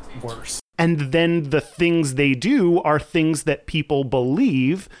is worse. And then the things they do are things that people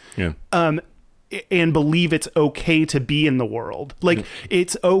believe, and believe it's okay to be in the world. Like,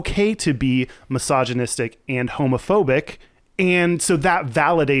 it's okay to be misogynistic and homophobic. And so that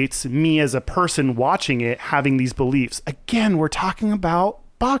validates me as a person watching it, having these beliefs. Again, we're talking about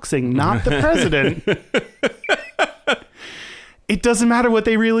boxing, not the president. It doesn't matter what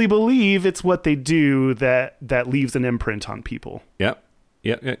they really believe. It's what they do that leaves an imprint on people. Yeah.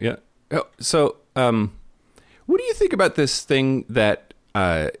 Oh, so, what do you think about this thing that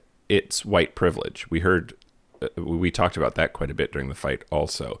it's white privilege? We talked about that quite a bit during the fight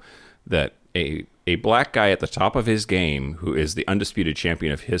also, that a black guy at the top of his game who is the undisputed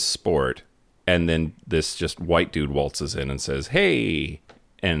champion of his sport, and then this just white dude waltzes in and says, hey,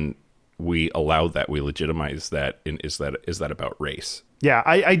 and we allow that, we legitimize that, and is that about race? Yeah,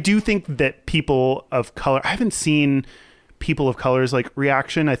 I do think that people of color, I haven't seen people of color's like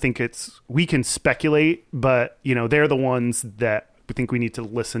reaction. I think we can speculate, but they're the ones that we think we need to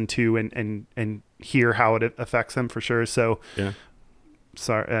listen to and hear how it affects them for sure. So yeah.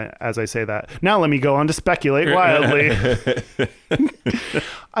 Sorry, as I say that. Now let me go on to speculate wildly.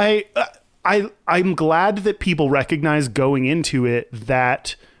 I'm glad that people recognize going into it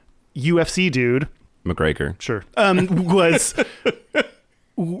that UFC dude McGregor, sure,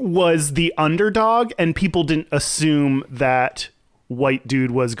 was the underdog, and people didn't assume that white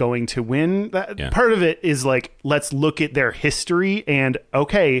dude was going to win. Part of it is like, let's look at their history, and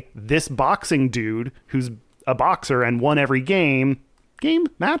okay, this boxing dude who's a boxer and won every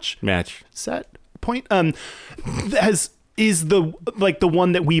match, set, point, is the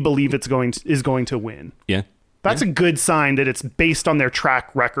one that we believe is going to win. Yeah. That's a good sign that it's based on their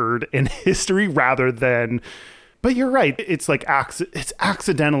track record and history rather than, but you're right. It's like, it's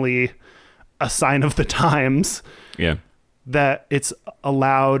accidentally a sign of the times. Yeah. That it's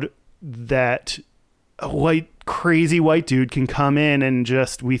allowed that a crazy white dude can come in and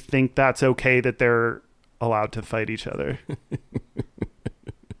we think that's okay that they're allowed to fight each other.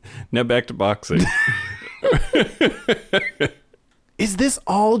 Now back to boxing. Is this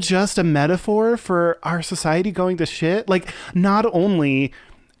all just a metaphor for our society going to shit? Like, not only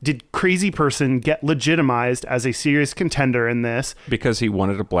did crazy person get legitimized as a serious contender in this because he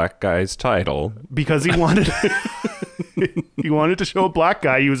wanted a black guy's title, because he wanted he wanted to show a black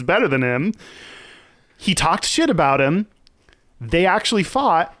guy he was better than him. He talked shit about him. They actually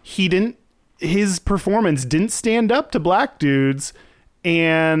fought. His performance didn't stand up to black dudes.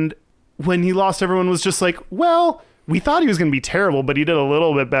 And when he lost, everyone was just like, well, we thought he was going to be terrible, but he did a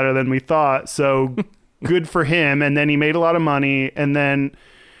little bit better than we thought. So good for him. And then he made a lot of money.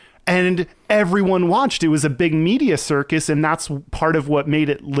 And everyone watched. It was a big media circus. And that's part of what made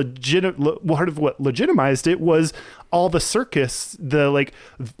it part of what legitimized it was all the circus,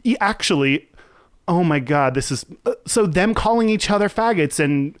 oh my God, this is so them calling each other faggots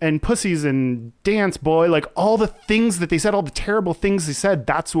and pussies and dance boy, like all the things that they said, all the terrible things they said.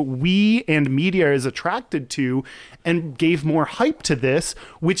 That's what we and media is attracted to and gave more hype to this,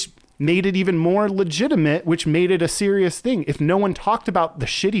 which made it even more legitimate, which made it a serious thing. If no one talked about the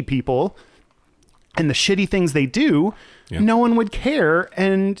shitty people and the shitty things they do, no one would care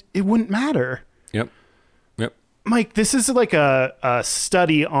and it wouldn't matter. Yep. Mike, this is like a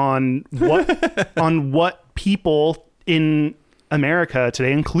study on what people in America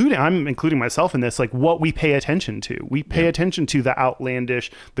today, I'm including myself in this, like what we pay attention to. We pay attention to the outlandish,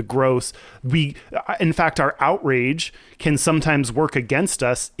 the gross. In fact, our outrage can sometimes work against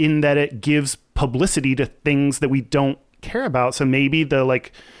us in that it gives publicity to things that we don't care about. So maybe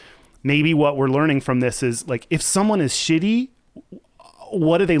what we're learning from this is like, if someone is shitty,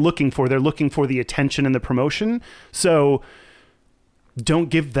 what are they looking for? They're looking for the attention and the promotion. So don't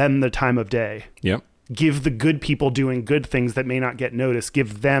give them the time of day. Yep. Give the good people doing good things that may not get noticed.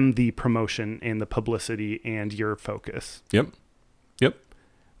 Give them the promotion and the publicity and your focus. Yep.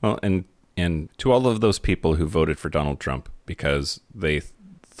 Well, and to all of those people who voted for Donald Trump because they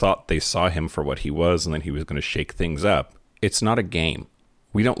thought they saw him for what he was and then he was going to shake things up. It's not a game.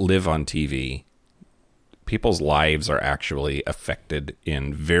 We don't live on TV. People's lives are actually affected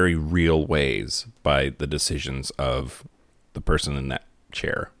in very real ways by the decisions of the person in that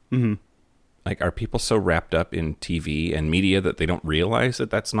chair. Mm-hmm. Like, are people so wrapped up in TV and media that they don't realize that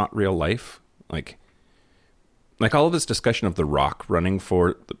that's not real life? Like all of this discussion of The Rock running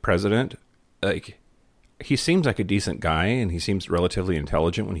for the president, like, he seems like a decent guy and he seems relatively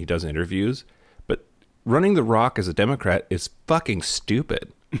intelligent when he does interviews, but running The Rock as a Democrat is fucking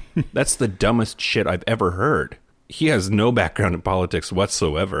stupid. That's the dumbest shit I've ever heard. He has no background in politics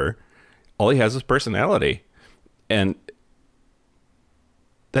whatsoever. All he has is personality. And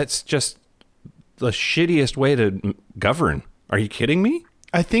that's just the shittiest way to govern. Are you kidding me?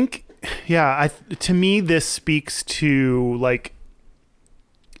 I think, to me, this speaks to like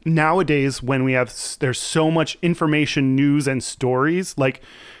nowadays when there's so much information, news and stories. Like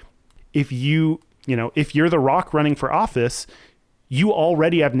if you're The Rock running for office, you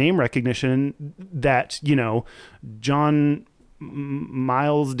already have name recognition that, John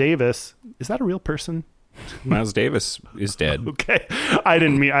Miles Davis, is that a real person? Miles Davis is dead. Okay.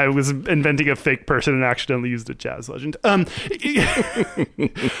 I was inventing a fake person and accidentally used a jazz legend. But,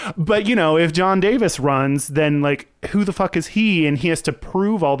 if John Davis runs, then like, who the fuck is he? And he has to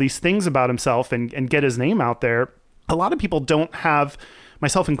prove all these things about himself and get his name out there. A lot of people don't have,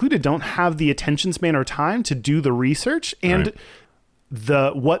 myself included, don't have the attention span or time to do the research. And right.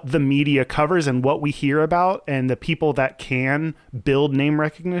 What the media covers and what we hear about and the people that can build name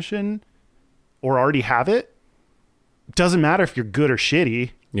recognition or already have it, doesn't matter if you're good or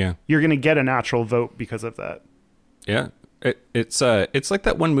shitty. Yeah. You're going to get a natural vote because of that. Yeah. It's like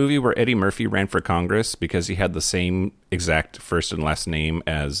that one movie where Eddie Murphy ran for Congress because he had the same exact first and last name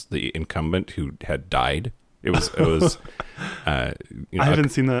as the incumbent who had died. It was I haven't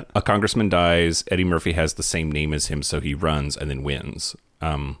seen that. A congressman dies. Eddie Murphy has the same name as him, so he runs and then wins.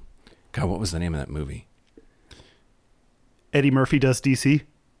 God, what was the name of that movie? Eddie Murphy Does DC?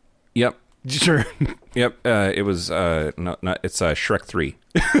 Yep. Sure. Yep. It was it's Shrek 3.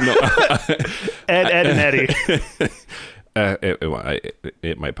 No. Ed and Eddie.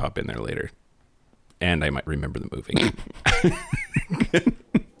 It might pop in there later. And I might remember the movie.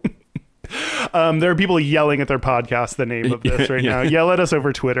 There are people yelling at their podcast the name of this right now. Yell at us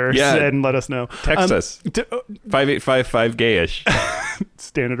over Twitter and let us know. Text us. 5855 Gayish.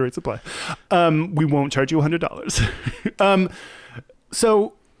 Standard rate supply. We won't charge you $100.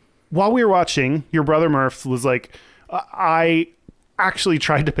 So while we were watching, your brother Murph was like, I actually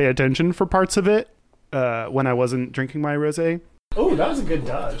tried to pay attention for parts of it when I wasn't drinking my rosé. Oh, that was a good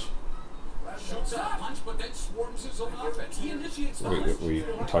dodge. Were you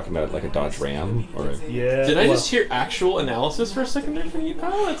talking about like a Dodge Ram? Or Yeah. Did I just hear actual analysis for a second there from you,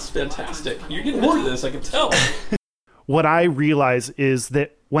 Kyle? That's fantastic. You're getting into this, I can tell. What I realize is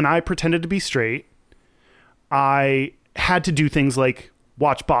that when I pretended to be straight, I had to do things like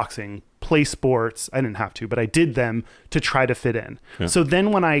watch boxing, play sports. I didn't have to, but I did them to try to fit in. Yeah. So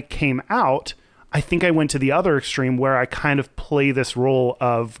then when I came out, I think I went to the other extreme where I kind of play this role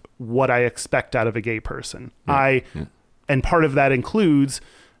of what I expect out of a gay person. Yeah. And part of that includes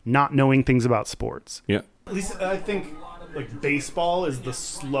not knowing things about sports. Yeah. At least I think like baseball is the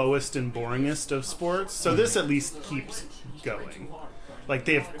slowest and boringest of sports. So this at least keeps going. Like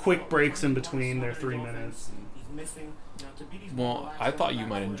they have quick breaks in between their 3 minutes. Well, I thought you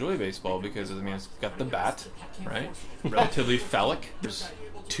might enjoy baseball because, I mean, it's got the bat, right? Relatively phallic. There's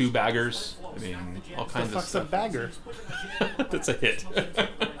 2 baggers. I mean, all kinds of fuck's stuff. A bagger? That's a hit.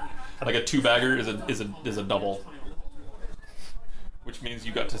 Like a 2-bagger is a double, which means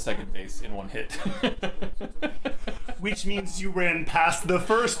you got to second base in 1 hit. Which means you ran past the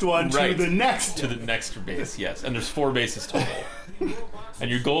first one to the next. To the next base, yes. And there's 4 bases total.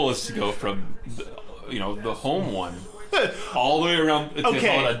 And your goal is to go from, the home one all the way around. It's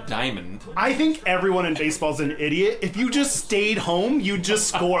called a diamond. I think everyone in baseball's an idiot. If you just stayed home, you'd just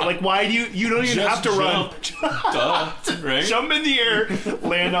score. Like, why do you don't even have to run. Duh, right? Jump in the air,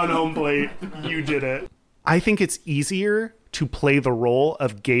 land on home plate. You did it. I think it's easier to play the role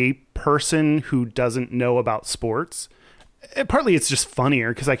of gay person who doesn't know about sports. Partly it's just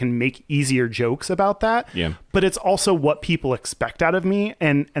funnier because I can make easier jokes about that. Yeah. But it's also what people expect out of me.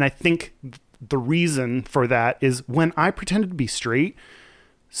 And I think the reason for that is when I pretended to be straight,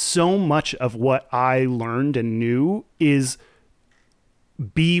 so much of what I learned and knew is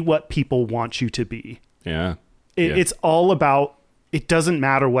be what people want you to be. Yeah. It's all about, it doesn't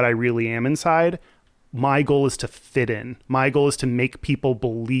matter what I really am inside. My goal is to fit in. My goal is to make people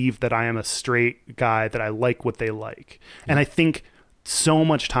believe that I am a straight guy, that I like what they like. And I think so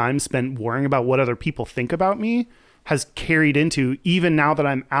much time spent worrying about what other people think about me has carried into, even now that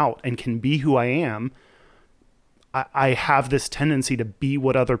I'm out and can be who I am, I have this tendency to be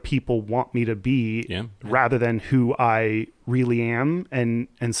what other people want me to be rather than who I really am. And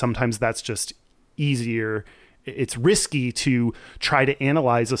sometimes that's just easier. It's risky to try to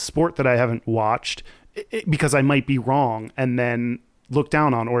analyze a sport that I haven't watched because I might be wrong and then look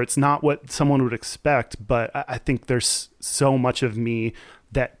down on, or it's not what someone would expect. But I think there's so much of me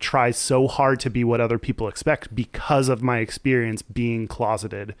that tries so hard to be what other people expect because of my experience being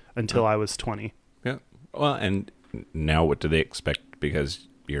closeted until I was 20. Yeah. Well, and now what do they expect because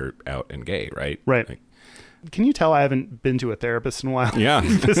you're out and gay, right? Right. Like, can you tell I haven't been to a therapist in a while? Yeah.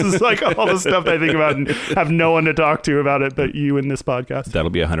 This is like all the stuff I think about and have no one to talk to about it but you in this podcast.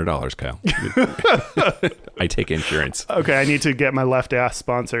 That'll be $100, Kyle. I take insurance. Okay, I need to get my left ass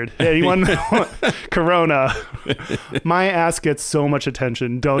sponsored. Anyone? Corona. My ass gets so much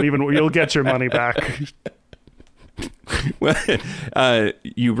attention. You'll get your money back. Well,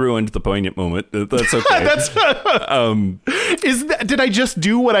 you ruined the poignant moment. That's okay. Did I just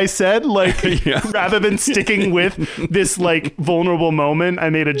do what I said? Like, rather than sticking with this like vulnerable moment, I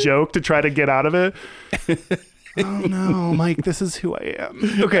made a joke to try to get out of it. Oh no, Mike, this is who I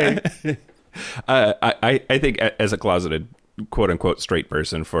am. Okay. I think as a closeted quote unquote straight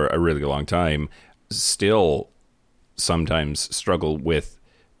person for a really long time, still sometimes struggle with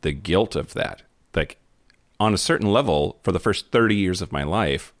the guilt of that. Like, on a certain level, for the first 30 years of my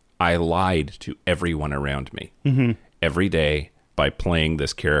life, I lied to everyone around me every day by playing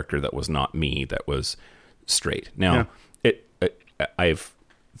this character that was not me, that was straight. Now, I've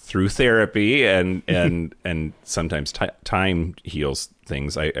through therapy and sometimes time heals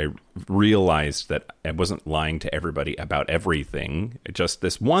things. I realized that I wasn't lying to everybody about everything, just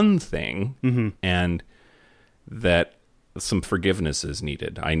this one thing, and that some forgiveness is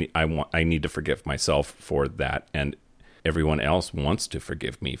needed. I need to forgive myself for that, and everyone else wants to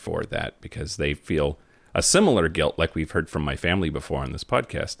forgive me for that because they feel a similar guilt, like we've heard from my family before on this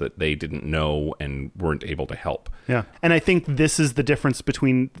podcast, that they didn't know and weren't able to help. Yeah. And I think this is the difference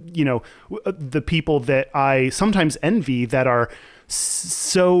between, the people that I sometimes envy that are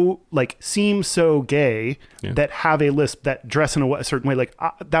so like seem so gay that have a lisp, that dress in a certain way. Like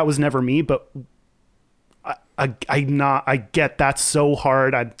that was never me, but I get that's so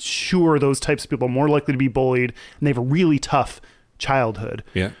hard. I'm sure those types of people are more likely to be bullied, and they have a really tough childhood.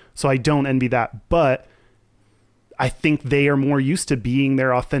 Yeah. So I don't envy that, but I think they are more used to being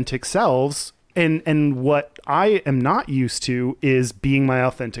their authentic selves. And what I am not used to is being my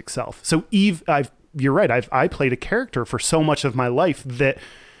authentic self. So you're right. I played a character for so much of my life that,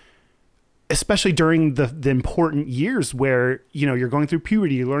 especially during the important years where, you know, you're going through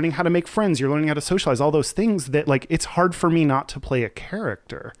puberty, you're learning how to make friends, you're learning how to socialize, all those things that like, it's hard for me not to play a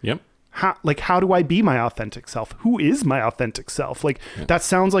character. Yep. How do I be my authentic self? Who is my authentic self? Like that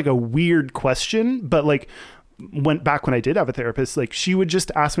sounds like a weird question, but like when I did have a therapist, like she would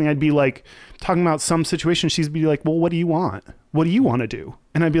just ask me, I'd be like talking about some situation. She'd be like, well, what do you want? What do you want to do?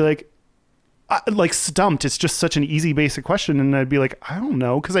 And I'd be like stumped. It's just such an easy, basic question. And I'd be like, I don't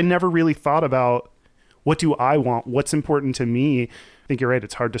know. Cause I never really thought about what do I want? What's important to me? I think you're right.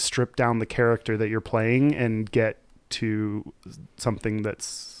 It's hard to strip down the character that you're playing and get to something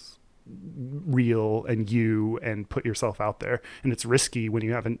that's real and you, and put yourself out there. And it's risky when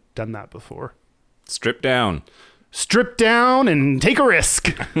you haven't done that before. Strip down and take a risk.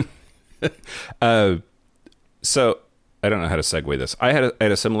 So I don't know how to segue this. I had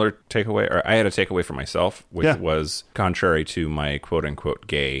a similar takeaway, or I had a takeaway for myself, which was contrary to my quote unquote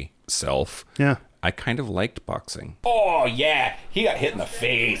gay self. Yeah. I kind of liked boxing. Oh, yeah. He got hit in the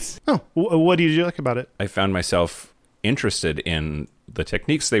face. Oh, what did you like about it? I found myself interested in the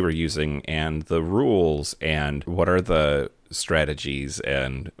techniques they were using and the rules and what are the strategies,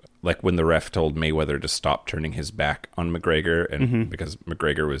 and like when the ref told Mayweather to stop turning his back on McGregor, and because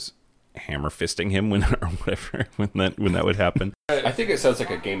McGregor was hammer fisting him when or whatever when that would happen. I think it sounds like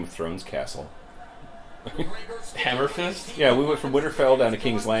a Game of Thrones castle. Hammer fist? Yeah, we went from Winterfell down to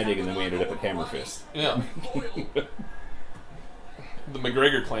King's Landing, and then we ended up at Hammer Fist. Yeah. The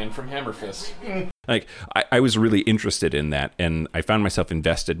McGregor clan from Hammer Fist. Like, I was really interested in that, and I found myself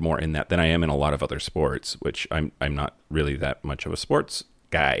invested more in that than I am in a lot of other sports, which I'm not really that much of a sports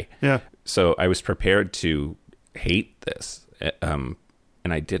guy. Yeah. So I was prepared to hate this, and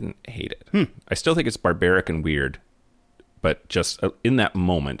I didn't hate it. I still think it's barbaric and weird, but just in that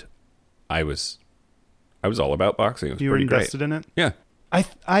moment, I was all about boxing. It was You were pretty invested great. in it? Yeah.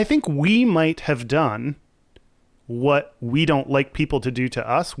 I think we might have done what we don't like people to do to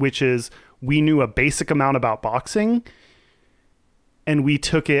us, which is we knew a basic amount about boxing and we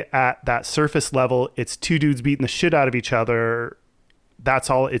took it at that surface level. It's two dudes beating the shit out of each other. That's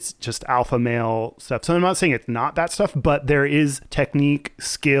all. It's just alpha male stuff. So I'm not saying it's not that stuff, but there is technique,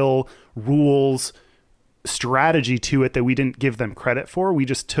 skill, rules, strategy to it that we didn't give them credit for. We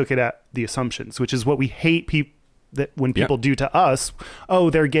just took it at the assumptions, which is what we hate that when people do to us. Oh,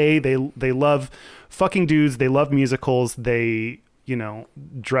 they're gay. They love fucking dudes. They love musicals. They, you know,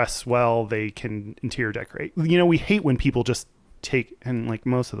 dress well. They can interior decorate. You know, we hate when people just take, and like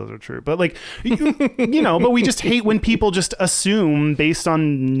most of those are true, but like, you know, but we just hate when people just assume based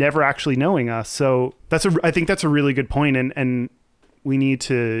on never actually knowing us. So I think that's a really good point. And we need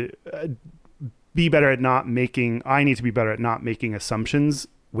to be better at I need to be better at not making assumptions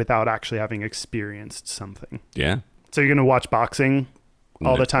without actually having experienced something. Yeah. So you're going to watch boxing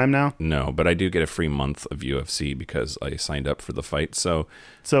all the time now? No, but I do get a free month of UFC because I signed up for the fight. So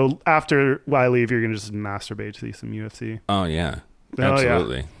after I leave, you're going to just masturbate to some UFC. Oh yeah, Oh,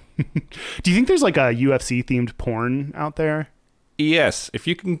 absolutely. Yeah. Do you think there's like a UFC themed porn out there? Yes, if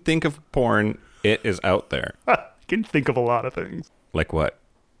you can think of porn, it is out there. I can think of a lot of things. Like what?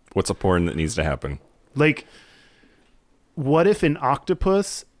 What's a porn that needs to happen? Like, what if an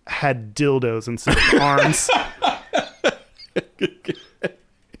octopus had dildos instead of arms?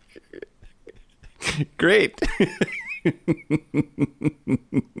 Great.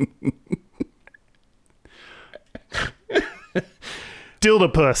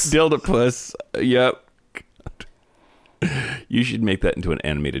 Dildopus. Yep. You should make that into an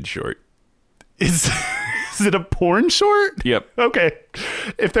animated short. Is it a porn short? Yep. Okay.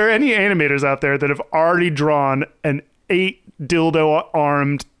 If there are any animators out there that have already drawn an 8 dildo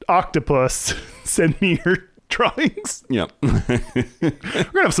armed octopus, send me your drawings. Yep. We're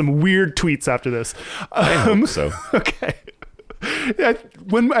gonna have some weird tweets after this. I hope so. Okay.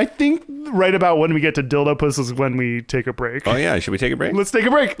 I think right about when we get to Dildopus is when we take a break. Oh yeah, should we take a break? Let's take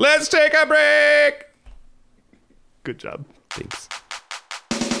a break. Let's take a break. Good job. Thanks.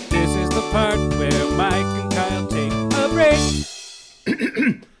 This is the part where Mike and Kyle take a break.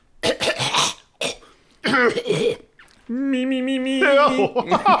 Me.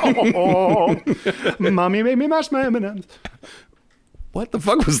 Oh. Mommy made me mash my M&Ms. What the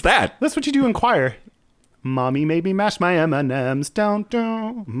fuck was that? That's what you do in choir. Mommy made me mash my M&Ms. Down,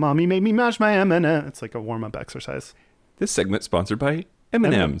 down. Mommy made me mash my M&Ms. It's like a warm-up exercise. This segment sponsored by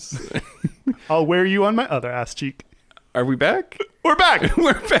M&Ms. I'll wear you on my other ass cheek. Are we back? We're back.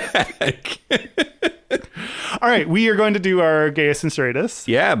 We're back. All right, we are going to do our gayest and straightest.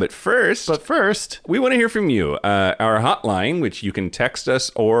 Yeah, but first, we want to hear from you. Our hotline, which you can text us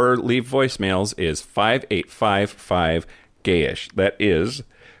or leave voicemails, is 5855-GAYISH. That is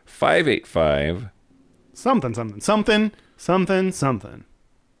 585 something.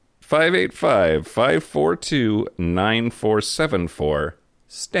 585-542-9474.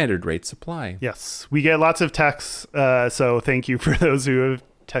 Standard rate supply. Yes, we get lots of texts, so thank you for those who have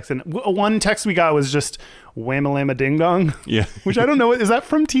texted. One text we got was just wham-a-lamma ding-dong. Yeah. Which I don't know. Is that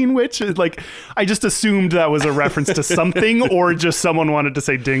from Teen Witch? Like, I just assumed that was a reference to something or just someone wanted to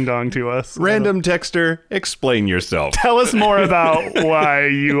say ding-dong to us. Random texter, explain yourself. Tell us more about why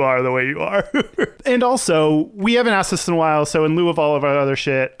you are the way you are. And also, we haven't asked this in a while, so in lieu of all of our other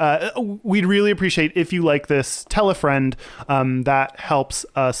shit, we'd really appreciate if you like this. Tell a friend. That helps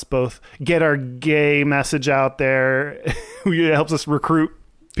us both get our gay message out there. It helps us recruit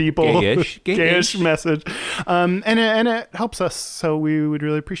people. Gayish message. And it helps us, so we would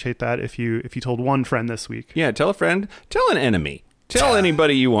really appreciate that if you told one friend this week. Yeah, tell a friend. Tell an enemy. Tell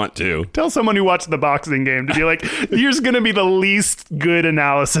anybody you want to. Tell someone who watched the boxing game to be like, here's going to be the least good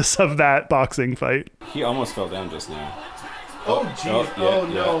analysis of that boxing fight. He almost fell down just now. Oh, jeez. Oh,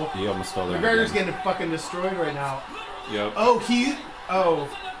 no. He almost fell down. McGregor's getting fucking destroyed right now. Yep.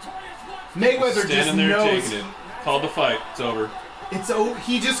 Mayweather standing just there knows. taking it. Called the fight. It's over.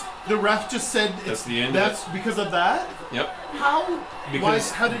 The ref just said That's the end. That's because of that? Yep. How?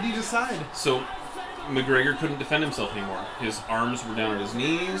 Because How did he decide? So McGregor couldn't defend himself anymore. His arms were down at his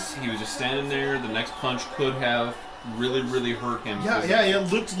knees. He was just standing there. The next punch could have really, really hurt him.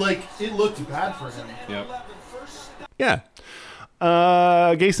 It looked bad for him. Yep. Yeah.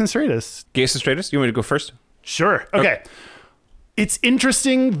 Gays and straightest. Gays and straightest? You want me to go first? Sure. Okay. It's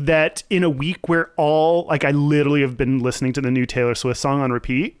interesting that in a week where I literally have been listening to the new Taylor Swift song on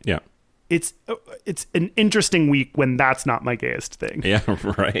repeat. Yeah. It's an interesting week when that's not my gayest thing. Yeah,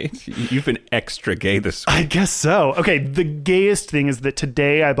 right. You've been extra gay this week. I guess so. Okay, the gayest thing is that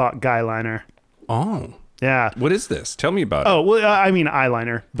today I bought guy liner. Oh. Yeah. What is this? Tell me about it. Oh, well, I mean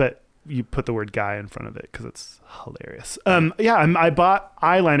eyeliner, but you put the word guy in front of it because it's hilarious. I bought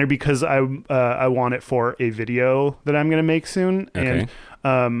eyeliner because I want it for a video that I'm going to make soon. Okay.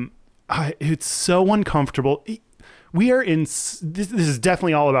 And it's so uncomfortable. We are in, this is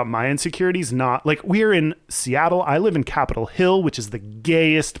definitely all about my insecurities, not like we are in Seattle. I live in Capitol Hill, which is the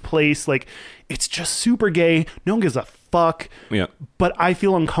gayest place. Like, it's just super gay. No one gives a fuck. Yeah. But I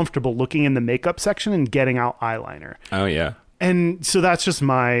feel uncomfortable looking in the makeup section and getting out eyeliner. Oh, yeah. And so that's just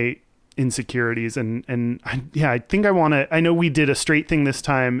my insecurities. And I think I want to, I know we did a straight thing this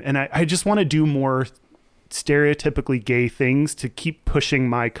time, and I just want to do more stereotypically gay things to keep pushing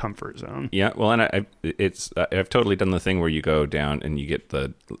my comfort zone. Yeah, well, and I've totally done the thing where you go down and you get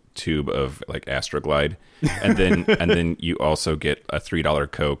the tube of like Astroglide, and then you also get a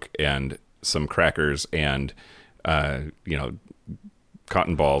 $3 Coke and some crackers and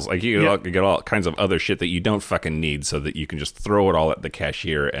cotton balls. Like you get all kinds of other shit that you don't fucking need, so that you can just throw it all at the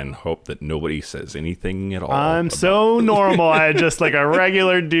cashier and hope that nobody says anything at all. I'm so normal. I just like a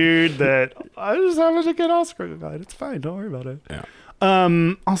regular dude that I just haven't to get Oscar tonight. It's fine. Don't worry about it. Yeah.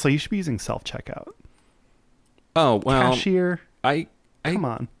 Also, you should be using self-checkout. Oh, well. Cashier. Come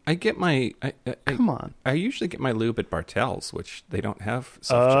on. I get my... Come on. I usually get my lube at Bartell's, which they don't have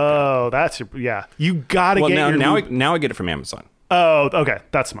self-checkout. Oh, that's... Yeah. You gotta get your lube. Now I get it from Amazon. Oh, okay.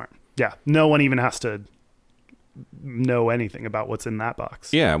 That's smart. Yeah. No one even has to know anything about what's in that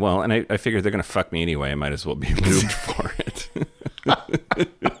box. Yeah, well, and I figured they're going to fuck me anyway. I might as well be lubed for it.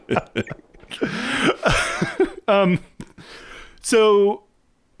 So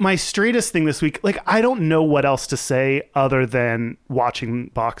my straightest thing this week, like, I don't know what else to say other than watching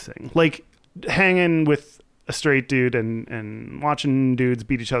boxing. Like, hanging with a straight dude and watching dudes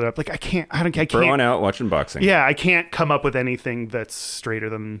beat each other up. Like, I can't. Throwing out, watching boxing. Yeah, I can't come up with anything that's straighter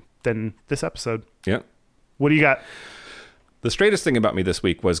than this episode. Yeah. What do you got? The straightest thing about me this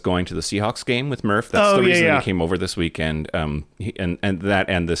week was going to the Seahawks game with Murph. That's the reason he came over this weekend. And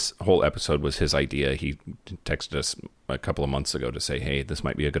this whole episode was his idea. He texted us a couple of months ago to say, hey, this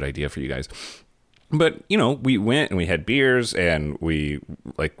might be a good idea for you guys. But, we went and we had beers and we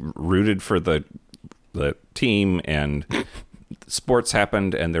like rooted for the team, and sports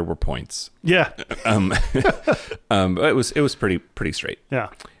happened and there were points. Yeah. But it was pretty straight. Yeah.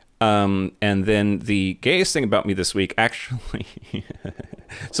 And then the gayest thing about me this week, actually,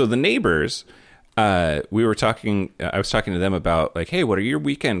 so the neighbors, we were talking, I was talking to them about like, hey, what are your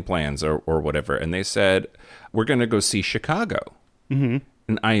weekend plans or whatever? And they said, we're going to go see Chicago. Mm-hmm.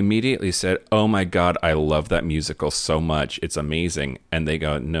 And I immediately said, oh my God, I love that musical so much. It's amazing. And they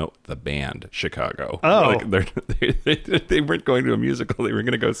go, no, the band, Chicago. Oh. Like they weren't going to a musical. They were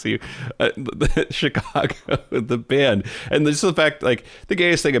going to go see Chicago, the band. And just the fact, like, the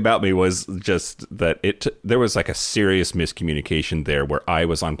gayest thing about me was just that there was like a serious miscommunication there where I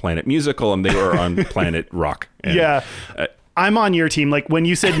was on Planet Musical and they were on Planet Rock. And, yeah. I'm on your team. Like when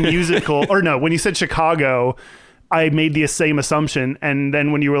you said musical, or no, when you said Chicago, I made the same assumption, and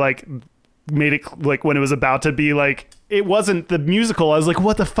then when you were like, made it like when it was about to be like, it wasn't the musical. I was like,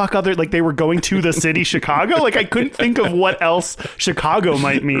 what the fuck other, like they were going to the city Chicago? Like I couldn't think of what else Chicago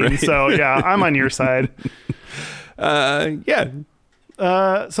might mean. Right. So yeah, I'm on your side. Yeah.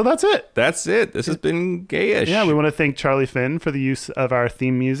 So that's it. That's it. This has been Gayish. Yeah, we want to thank Charlie Finn for the use of our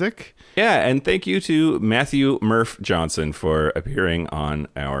theme music. Yeah, and thank you to Matthew Murph Johnson for appearing on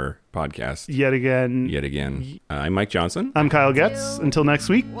our podcast. Yet again. I'm Mike Johnson. I'm Kyle Getz. Until next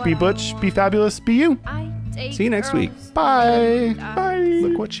week, be butch, be fabulous, be you. See you next week. Bye. Bye.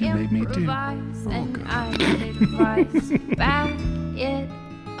 Look what she made me do. Oh, God. Back it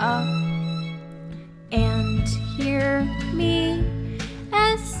up and hear me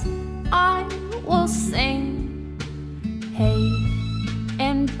as I will sing. Hey,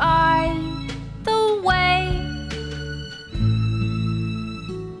 and by the way,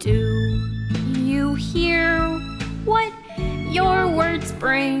 do you hear what your words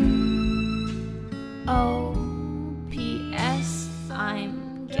bring? Oh, P.S.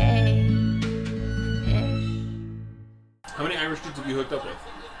 I'm gay-ish. How many Irish dudes have you hooked up with?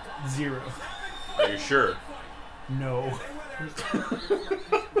 0. Are you sure? No.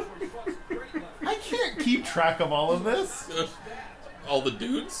 I can't keep track of all of this. All the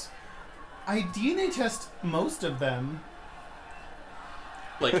dudes? I DNA test most of them.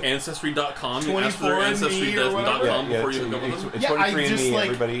 Like Ancestry.com? You ask for their 24andMe or whatever? Ancestry.com before you hook up with them? It's Yeah, I 23andMe, just like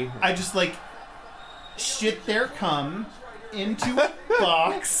everybody. I just like shit their cum into a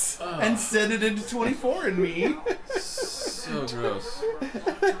box and send it into 24andMe. So gross.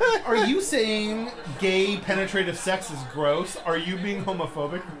 Are you saying gay penetrative sex is gross? Are you being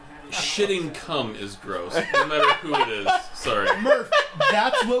homophobic? Shitting cum is gross, no matter who it is. Sorry. Murph,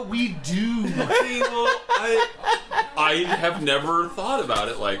 that's what we do. Well, I have never thought about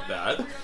it like that.